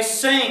 So we've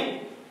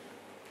seen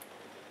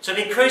to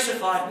be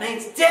crucified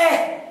means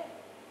death.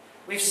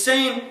 We've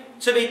seen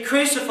to be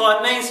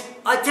crucified means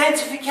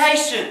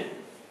identification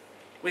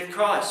with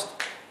Christ.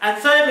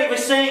 And thirdly, we've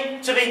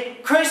seen to be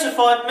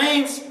crucified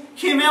means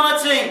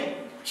humility.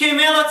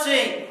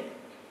 Humility.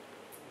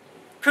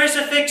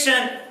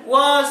 Crucifixion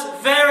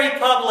was very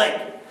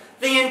public.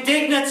 The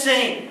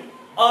indignity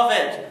of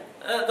it,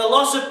 the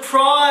loss of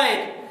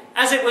pride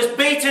as it was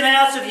beaten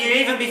out of you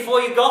even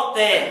before you got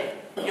there.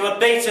 You were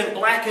beaten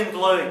black and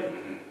blue.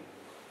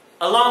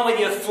 Along with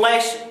your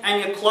flesh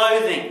and your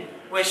clothing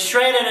were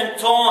shredded and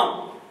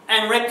torn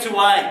and ripped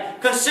away.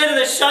 Consider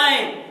the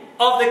shame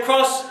of the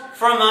cross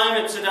for a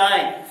moment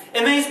today.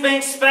 It means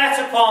being spat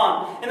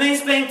upon. It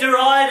means being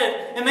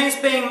derided. It means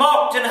being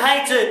mocked and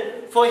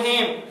hated for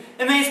Him.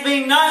 It means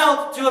being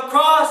nailed to a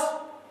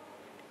cross,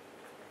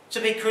 to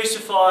be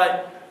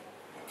crucified.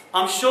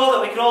 I'm sure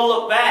that we can all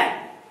look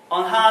back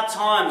on hard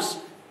times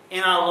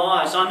in our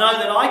lives. I know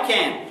that I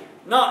can.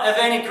 Not of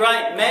any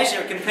great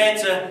measure compared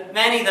to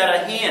many that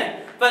are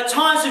here. But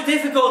times of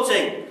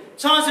difficulty.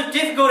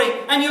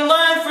 And you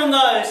learn from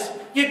those.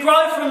 You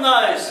grow from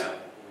those.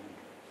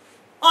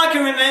 I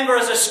can remember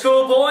as a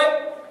schoolboy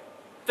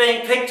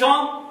being picked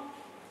on,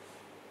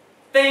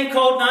 being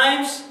called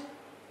names.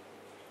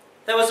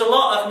 There was a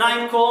lot of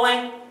name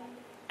calling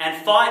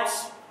and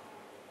fights,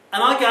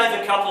 and I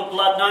gave a couple of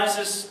blood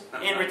noses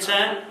in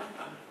return.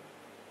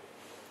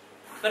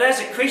 But as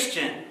a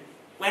Christian,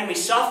 when we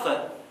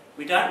suffer,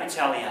 we don't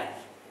retaliate.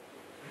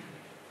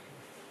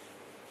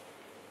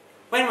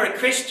 When we're a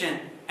Christian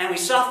and we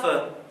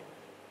suffer,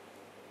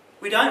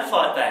 we don't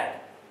fight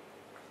back.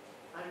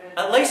 Amen.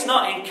 At least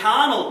not in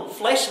carnal,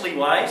 fleshly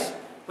ways,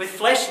 with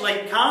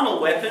fleshly,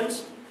 carnal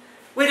weapons.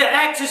 We're to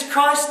act as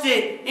Christ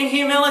did, in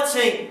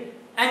humility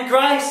and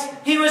grace.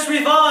 He was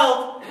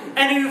reviled,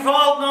 and He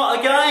reviled not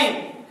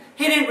again.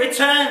 He didn't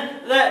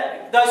return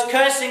those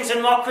cursings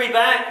and mockery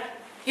back.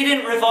 He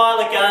didn't revile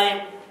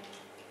again.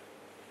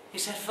 He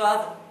said,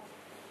 Father,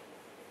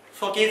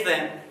 forgive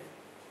them,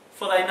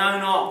 for they know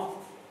not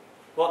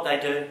what they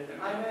do.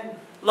 Amen.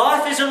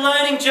 Life is a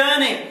learning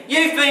journey.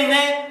 You've been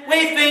there,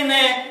 we've been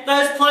there.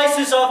 Those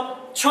places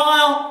of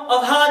trial,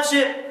 of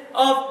hardship,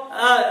 of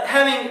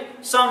having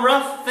some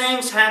rough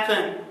things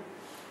happen.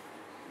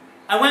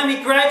 And when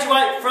we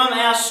graduate from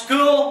our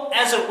school,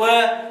 as it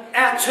were,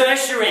 our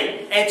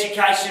tertiary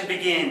education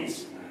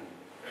begins.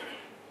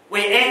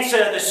 We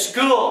enter the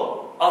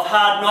school of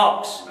hard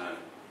knocks.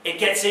 It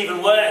gets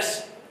even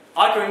worse.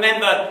 I can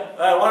remember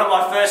one of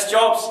my first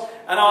jobs,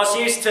 and I was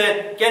used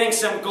to getting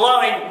some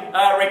glowing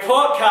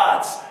report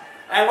cards.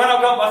 And when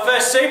I got my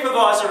first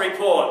supervisor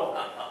report,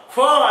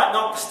 well, it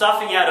knocked the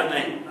stuffing out of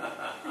me.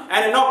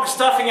 And it knocked the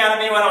stuffing out of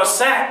me when I was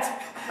sacked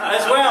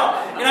as well.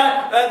 You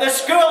know, the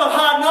school of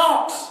hard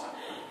knocks.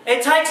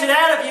 It takes it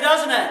out of you,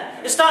 doesn't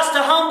it? It starts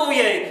to humble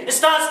you. It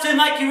starts to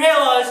make you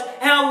realise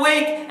how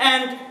weak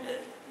and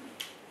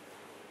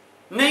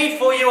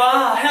needful you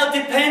are, how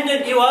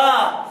dependent you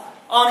are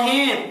on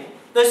Him.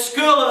 The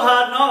school of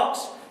hard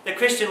knocks. The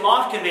Christian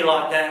life can be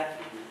like that.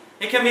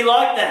 It can be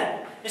like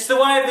that. It's the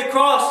way of the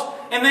cross.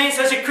 It means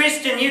as a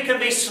Christian you can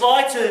be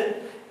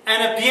slighted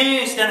and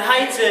abused and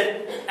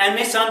hated and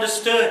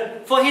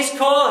misunderstood for His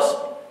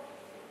cause.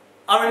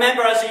 I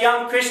remember as a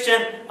young Christian,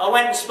 I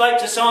went and spoke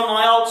to some of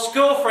my old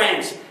school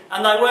friends,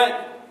 and they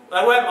weren't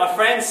my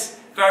friends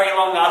very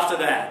long after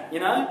that, you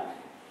know.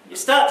 You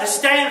start to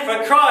stand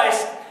for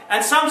Christ,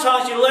 and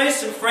sometimes you lose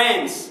some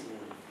friends.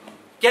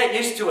 Get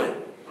used to it.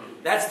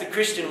 That's the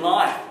Christian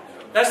life.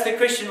 That's the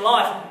Christian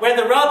life, where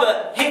the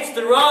rubber hits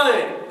the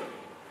road.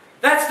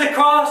 That's the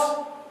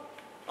cross.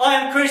 I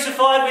am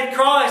crucified with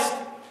Christ.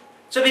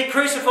 To be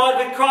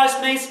crucified with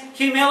Christ means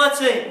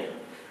humility.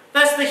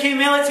 That's the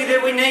humility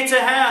that we need to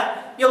have.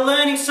 You're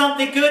learning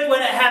something good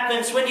when it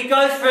happens, when you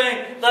go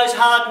through those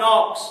hard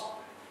knocks.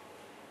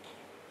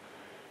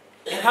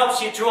 It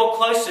helps you draw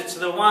closer to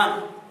the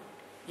one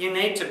you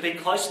need to be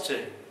close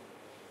to.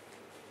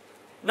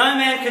 No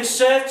man can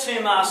serve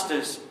two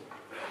masters.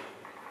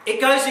 It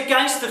goes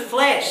against the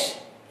flesh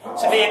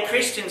to be a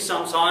Christian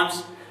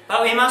sometimes,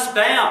 but we must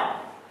bow.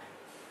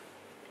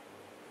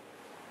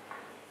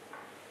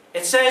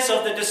 It says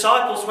of the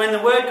disciples, when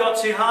the word got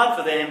too hard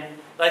for them,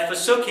 they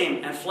forsook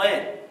Him and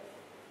fled.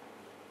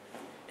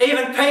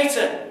 Even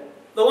Peter,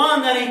 the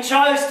one that He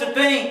chose to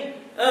be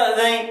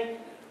the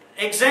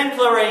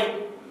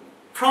exemplary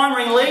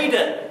primary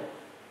leader,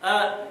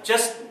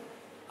 just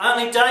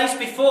only days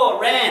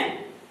before ran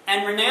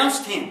and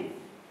renounced Him.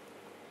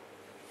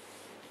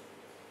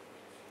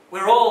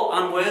 We're all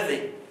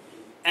unworthy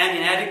and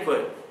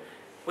inadequate.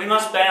 We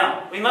must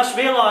bow. We must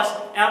realise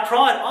our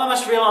pride. I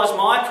must realise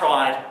my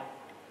pride.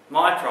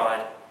 My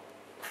pride.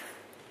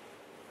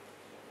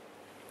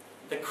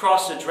 The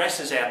cross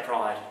addresses our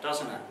pride,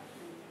 doesn't it?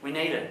 We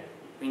need it.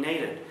 We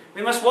need it.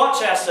 We must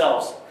watch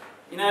ourselves.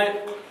 You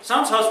know,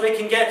 sometimes we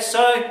can get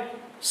so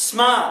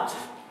smart.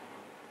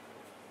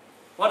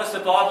 What does the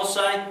Bible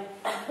say?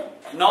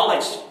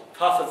 Knowledge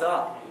puffeth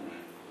up.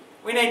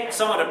 We need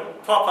someone to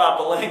pop our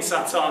balloon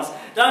sometimes,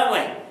 don't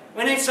we?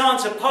 We need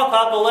someone to pop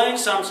our balloon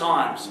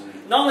sometimes.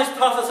 Knowledge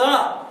puffeth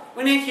up.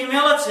 We need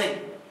humility.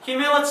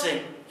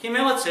 Humility.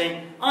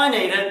 Humility. I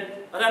need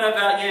it. I don't know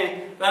about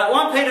you. But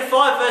 1 Peter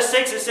 5 verse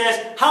 6 it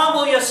says,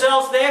 humble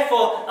yourselves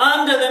therefore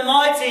under the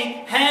mighty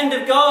hand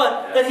of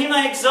God, that He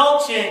may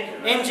exalt you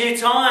in due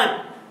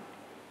time.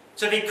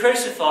 To be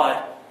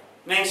crucified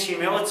means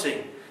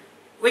humility.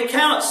 We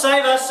cannot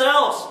save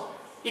ourselves.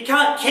 You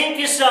can't keep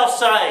yourself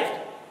saved.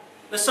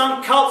 There's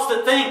some cults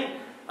that think,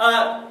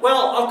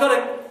 well, I've got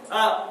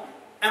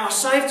to, am I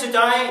saved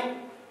today?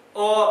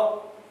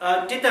 Or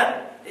did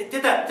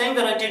that thing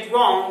that I did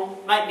wrong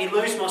make me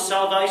lose my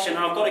salvation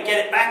and I've got to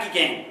get it back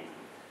again?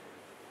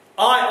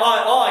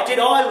 Did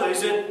I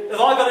lose it?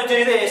 Have I got to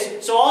do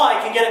this so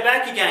I can get it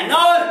back again?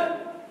 No!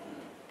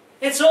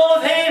 It's all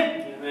of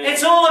Him.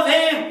 It's all of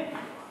Him.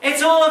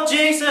 It's all of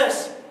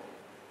Jesus.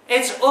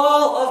 It's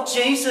all of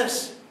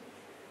Jesus.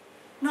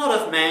 Not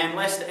of man,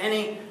 lest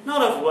any,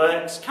 not of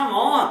works. Come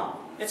on.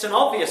 It's an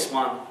obvious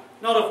one.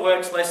 Not of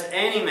works, lest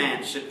any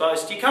man should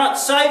boast. You can't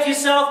save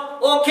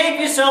yourself or keep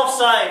yourself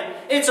saved.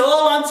 It's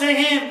all unto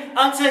Him,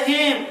 unto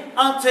Him,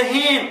 unto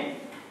Him.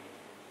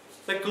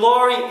 The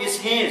glory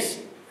is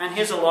His and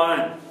His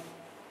alone.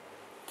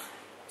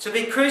 To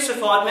be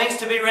crucified means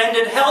to be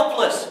rendered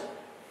helpless.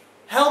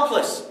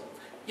 Helpless.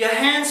 Your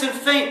hands and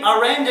feet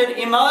are rendered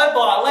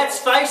immobile. Let's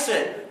face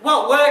it.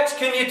 What works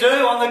can you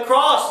do on the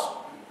cross?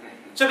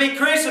 To be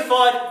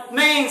crucified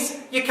means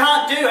you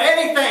can't do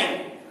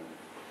anything.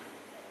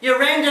 You're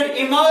rendered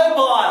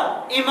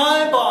immobile.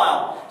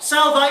 Immobile.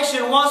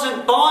 Salvation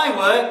wasn't by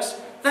works.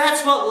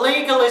 That's what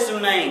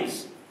legalism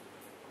means.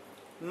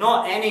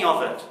 Not any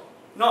of it.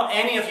 Not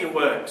any of your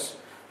works.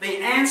 The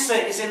answer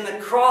is in the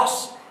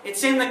cross.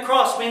 It's in the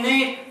cross. We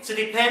need to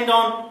depend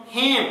on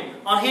Him,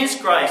 on His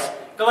grace.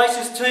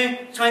 Galatians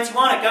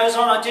 2:21, it goes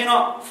on, I do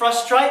not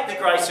frustrate the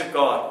grace of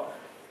God.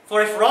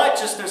 For if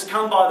righteousness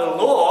come by the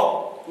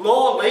law,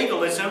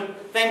 legalism,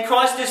 then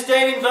Christ is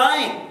dead in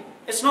vain.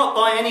 It's not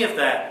by any of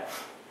that.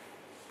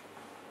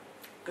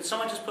 Could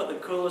someone just put the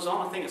coolers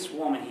on? I think it's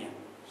warm in here.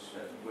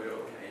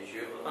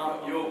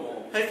 You're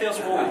warm. Who feels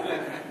warm?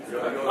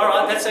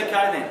 Alright, that's okay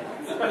then.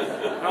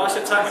 I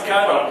should take my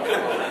coat off.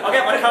 I'll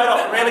get my coat off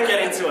and really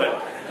get into it.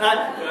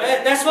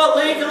 That's what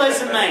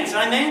legalism means,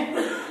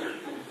 amen?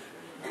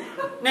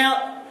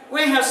 Now,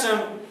 we have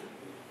some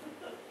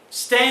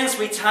stands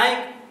we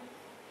take.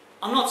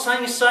 I'm not saying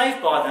you're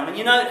saved by them, and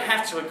you don't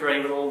have to agree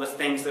with all the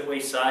things that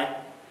we say.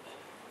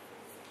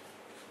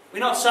 We're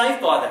not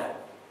saved by that.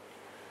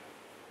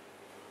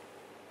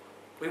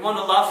 We want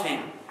to love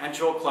Him and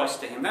draw close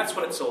to Him. That's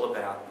what it's all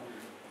about.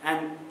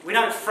 And we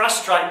don't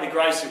frustrate the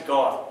grace of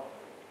God.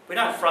 We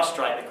don't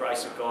frustrate the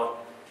grace of God.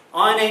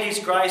 I need His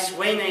grace.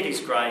 We need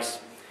His grace.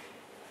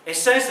 It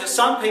says that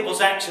some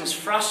people's actions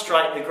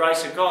frustrate the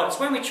grace of God. It's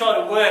when we try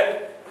to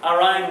work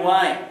our own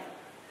way.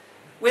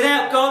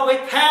 Without God,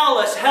 we're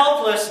powerless,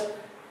 helpless,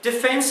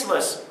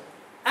 defenceless.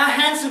 Our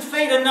hands and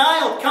feet are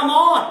nailed. Come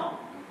on.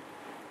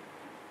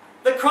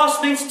 The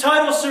cross means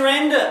total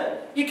surrender.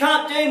 You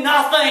can't do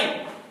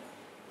nothing,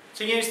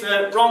 to use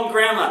the wrong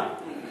grammar.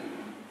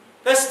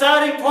 The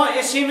starting point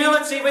is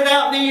humility.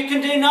 Without me, you can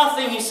do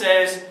nothing, He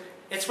says.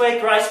 It's where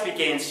grace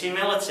begins.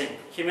 Humility.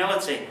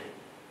 Humility.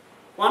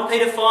 1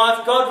 Peter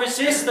 5, God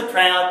resists the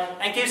proud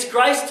and gives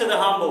grace to the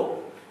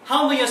humble.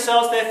 Humble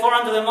yourselves therefore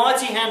under the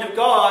mighty hand of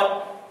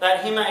God,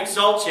 that He may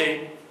exalt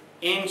you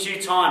in due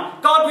time.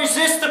 God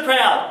resists the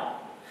proud.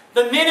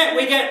 The minute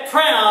we get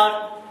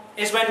proud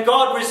is when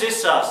God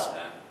resists us.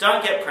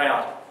 Don't get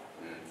proud.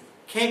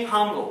 Keep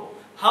humble.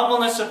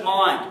 Humbleness of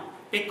mind.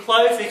 Be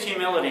clothed with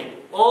humility.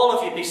 All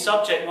of you be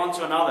subject one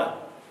to another.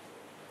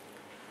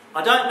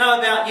 I don't know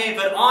about you,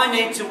 but I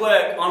need to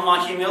work on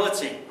my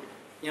humility.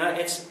 You know,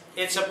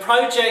 it's a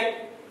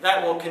project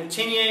that will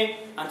continue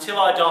until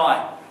I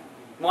die.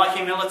 My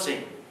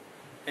humility.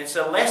 It's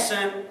a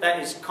lesson that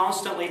is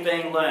constantly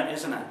being learned,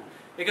 isn't it?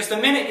 Because the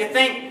minute you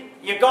think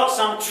you've got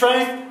some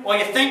truth, or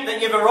you think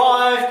that you've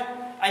arrived,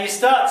 and you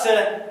start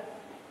to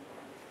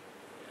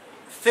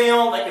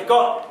feel that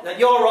that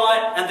you're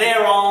right and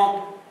they're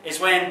wrong, is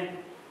when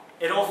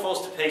it all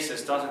falls to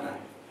pieces, doesn't it?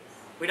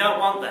 We don't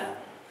want that.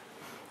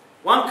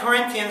 1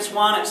 Corinthians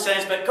 1, it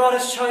says, but God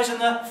has chosen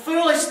the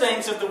foolish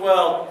things of the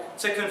world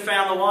to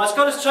confound the wise.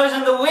 God has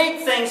chosen the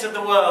weak things of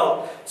the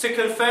world to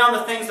confound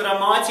the things that are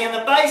mighty, and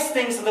the base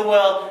things of the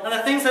world, and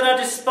the things that are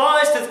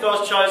despised hath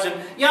God chosen,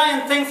 yea,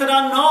 and things that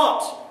are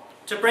not,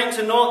 to bring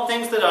to naught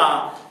things that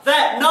are,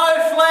 that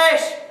no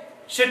flesh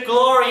should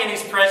glory in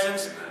His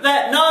presence,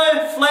 that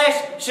no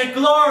flesh should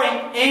glory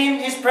in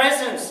His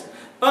presence.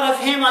 But of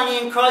Him are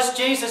ye in Christ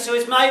Jesus, who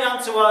is made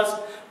unto us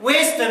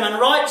wisdom and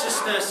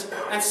righteousness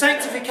and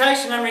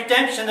sanctification and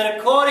redemption, that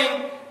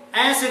according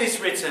as it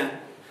is written,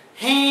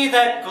 he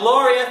that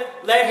glorieth,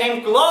 let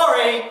him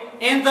glory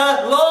in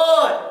the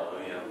Lord.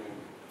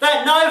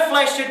 That no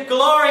flesh should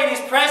glory in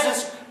His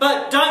presence,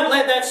 but don't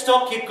let that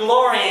stop you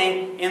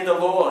glorying in the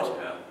Lord.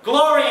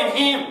 Glory in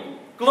Him.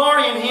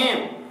 Glory in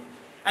Him.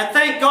 And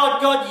thank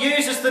God, God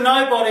uses the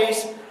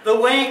nobodies, the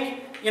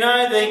weak, you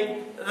know,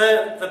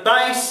 the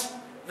base,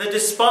 the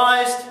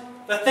despised,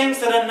 the things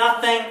that are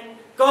nothing.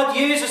 God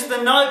uses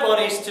the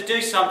nobodies to do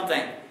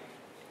something.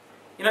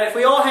 You know, if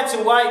we all had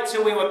to wait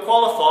till we were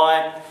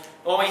qualified,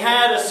 or we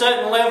had a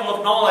certain level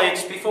of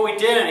knowledge before we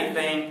did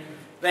anything,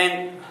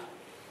 then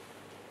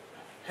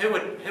who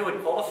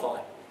would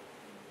qualify?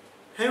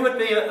 Who would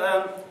be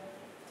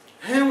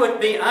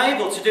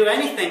able to do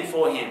anything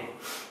for Him?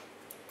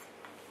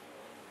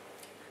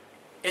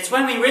 It's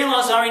when we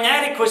realise our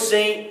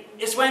inadequacy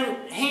is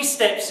when He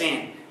steps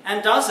in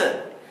and does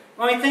it.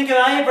 When we think of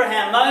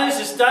Abraham,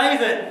 Moses,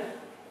 David,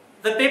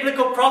 the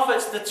biblical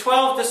prophets, the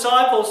 12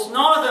 disciples,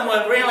 none of them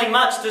were really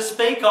much to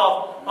speak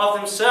of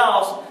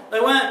themselves. They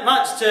weren't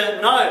much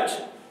to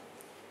note.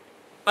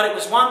 But it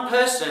was one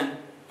person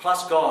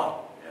plus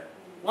God.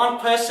 One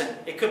person.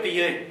 It could be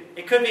you.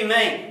 It could be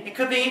me. It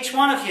could be each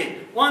one of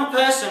you. One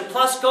person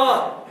plus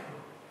God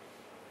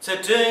to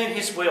do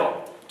His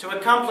will, to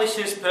accomplish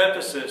His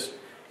purposes.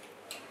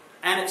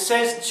 And it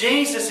says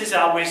Jesus is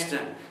our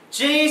wisdom.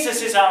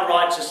 Jesus is our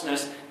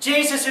righteousness.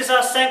 Jesus is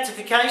our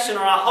sanctification or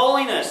our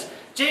holiness.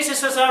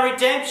 Jesus is our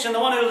redemption, the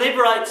one who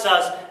liberates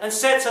us and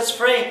sets us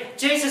free.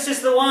 Jesus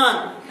is the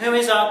one who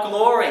is our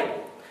glory.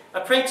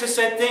 A preacher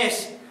said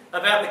this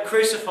about the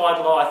crucified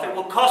life: it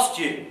will cost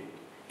you.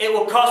 It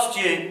will cost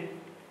you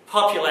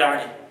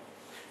popularity.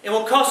 It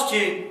will cost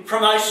you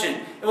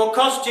promotion. It will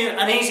cost you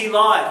an easy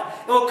life.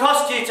 It will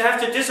cost you to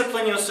have to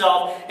discipline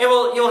yourself.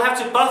 You'll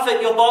have to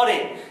buffet your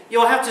body.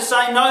 You'll have to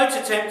say no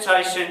to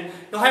temptation.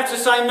 You'll have to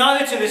say no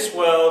to this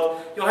world.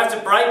 You'll have to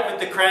break with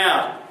the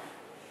crowd.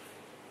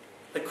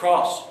 The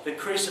cross, the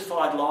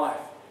crucified life.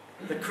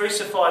 The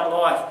crucified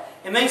life.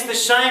 It means the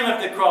shame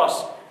of the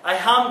cross, a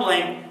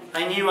humbling,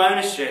 a new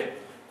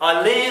ownership.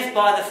 I live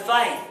by the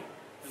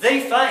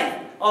faith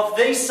of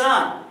the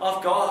Son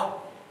of God,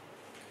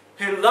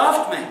 who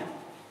loved me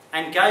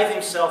and gave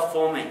Himself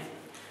for me.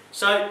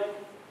 So,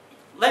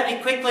 let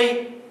me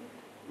quickly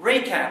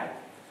recap.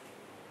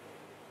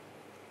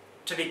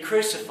 To be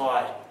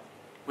crucified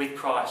with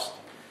Christ.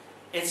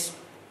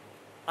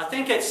 I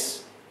think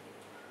it's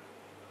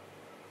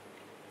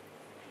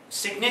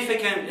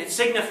significant. It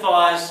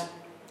signifies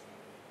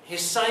His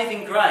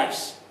saving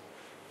grace,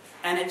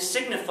 and it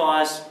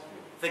signifies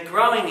the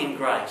growing in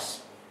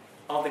grace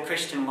of the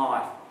Christian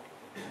life.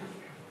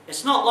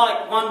 It's not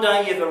like one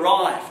day you've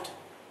arrived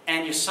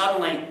and you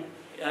suddenly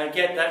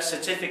get that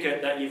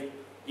certificate that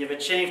you've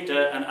achieved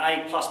an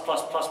A+++++,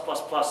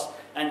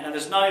 and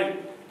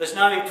there's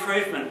no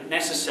improvement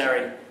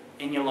necessary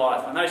in your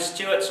life. I know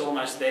Stuart's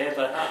almost there,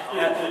 but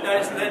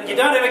you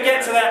don't ever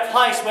get to that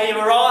place where you've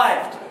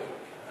arrived.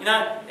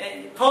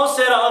 Paul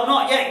said, I've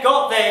not yet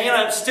got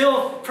there,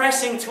 still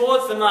pressing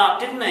towards the mark,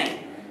 didn't he?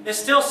 There's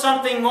still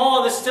something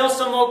more, there's still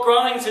some more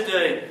growing to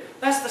do.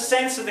 That's the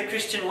sense of the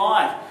Christian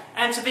life.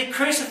 And to be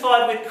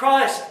crucified with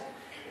Christ,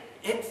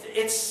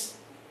 it's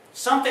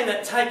something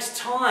that takes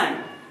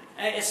time.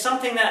 It's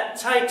something that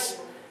takes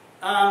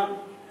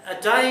a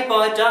day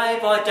by day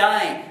by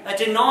day, a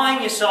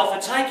denying yourself, a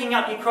taking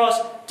up your cross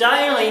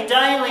daily,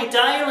 daily,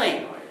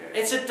 daily.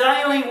 It's a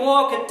daily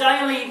walk, a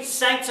daily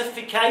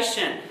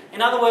sanctification.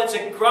 In other words,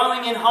 a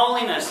growing in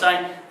holiness,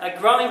 a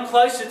growing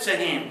closer to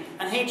Him,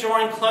 and He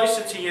drawing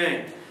closer to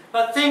you.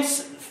 But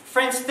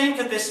friends, think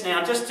of this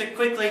now, just to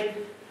quickly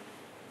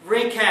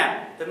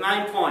recap the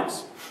main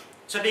points.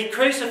 To be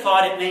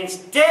crucified, it means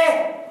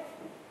death.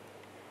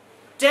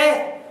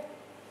 Death.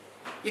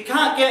 You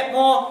can't get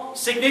more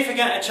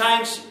significant a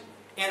change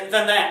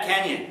than that,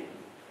 can you?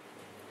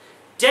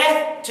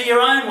 Death to your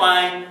own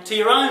way, to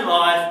your own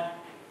life,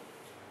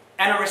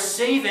 and a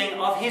receiving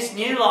of His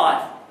new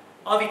life,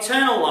 of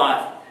eternal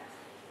life.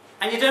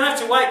 And you don't have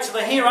to wait till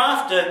the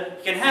hereafter,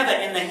 you can have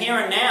it in the here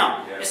and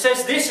now. Yeah. It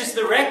says this is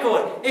the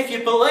record. If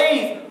you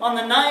believe on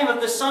the name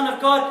of the Son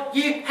of God,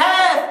 you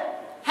have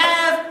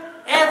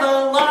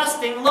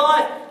everlasting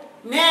life.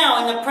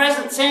 Now, in the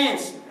present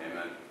tense.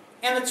 Amen.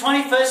 In the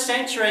 21st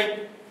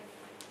century,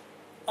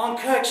 on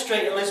Kirk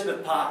Street,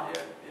 Elizabeth Park,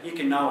 you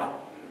can know it.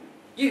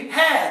 You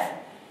have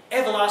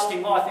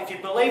everlasting life if you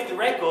believe the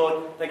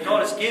record that God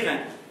has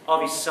given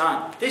of His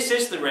Son. This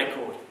is the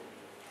record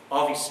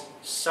of His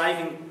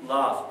saving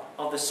love,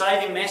 of the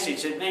saving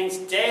message. It means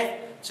death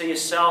to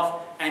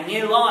yourself and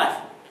new life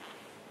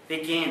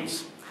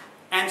begins.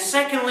 And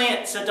secondly,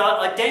 it's an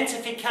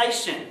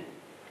identification.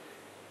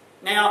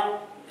 Now,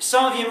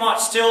 some of you might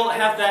still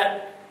have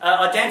that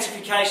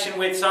identification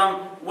with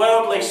some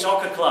worldly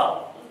soccer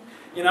club.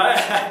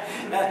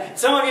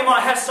 Some of you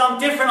might have some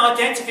different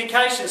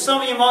identification.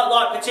 Some of you might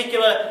like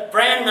particular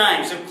brand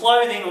names of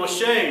clothing or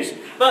shoes.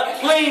 But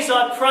please,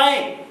 I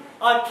pray,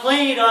 I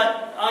plead,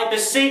 I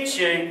beseech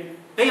you,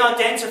 be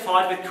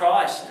identified with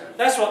Christ.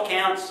 That's what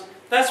counts.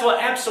 That's what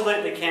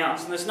absolutely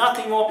counts. And there's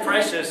nothing more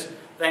precious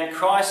than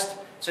Christ,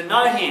 to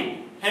know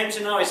Him, whom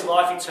to know is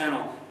life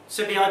eternal.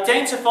 To be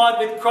identified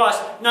with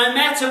Christ, no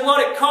matter what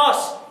it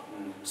costs.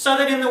 So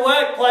that in the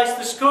workplace,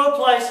 the school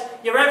place,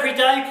 your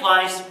everyday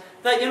place,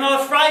 that you're not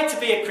afraid to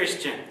be a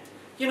Christian.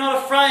 You're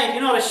not afraid,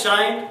 you're not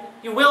ashamed.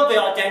 You will be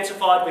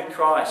identified with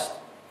Christ.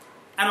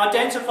 And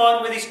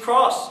identified with His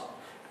cross.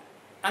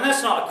 And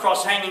that's not a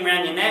cross hanging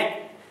around your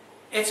neck.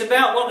 It's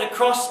about what the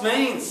cross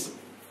means.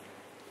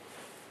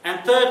 And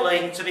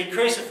thirdly, to be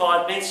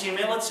crucified means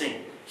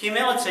humility.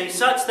 Humility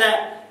such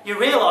that you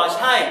realise,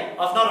 hey,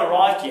 I've not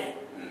arrived yet.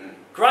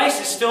 Grace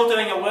is still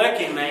doing a work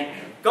in me.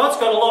 God's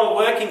got a lot of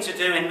working to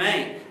do in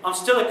me. I'm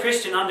still a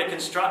Christian under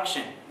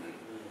construction.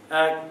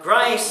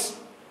 Grace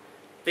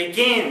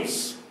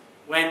begins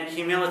when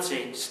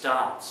humility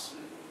starts.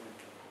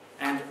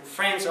 And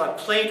friends, I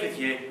plead with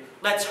you,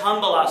 let's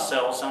humble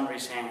ourselves under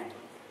His hand.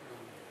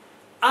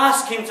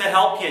 Ask Him to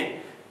help you.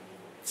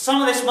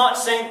 Some of this might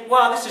seem,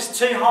 wow, this is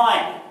too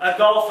high a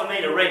goal for me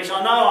to reach.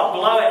 I know I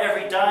blow it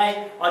every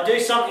day. I do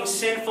something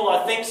sinful.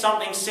 I think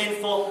something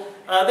sinful.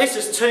 This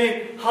is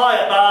too high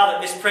a bar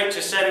that this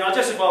preacher's setting. I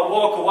just, if I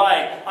walk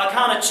away, I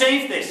can't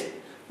achieve this.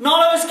 None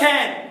of us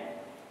can.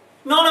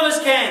 None of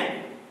us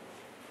can.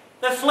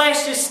 The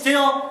flesh is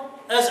still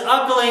as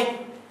ugly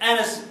and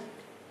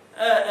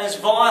as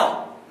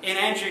vile in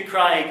Andrew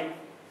Craig.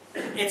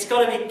 It's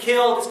got to be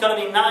killed. It's got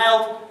to be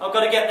nailed. I've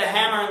got to get the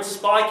hammer and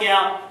spike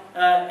out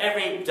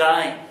every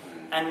day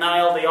and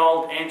nail the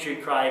old Andrew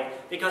Craig,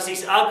 because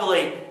he's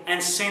ugly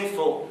and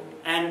sinful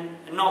and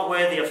not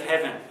worthy of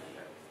heaven.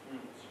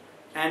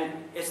 And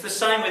it's the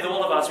same with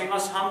all of us. We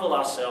must humble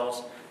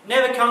ourselves.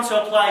 Never come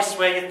to a place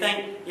where you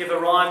think you've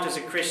arrived as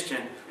a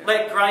Christian.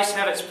 Let grace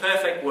have its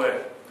perfect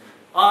work.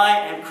 I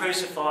am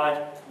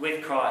crucified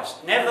with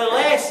Christ.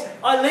 Nevertheless,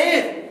 I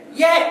live.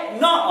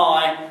 Yet not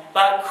I,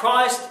 but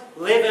Christ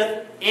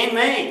liveth in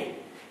me.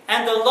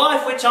 And the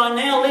life which I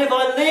now live,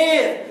 I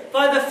live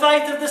by the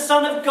faith of the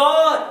Son of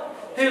God,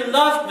 who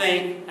loved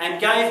me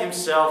and gave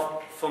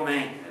Himself for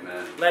me.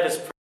 Amen. Let us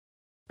pray.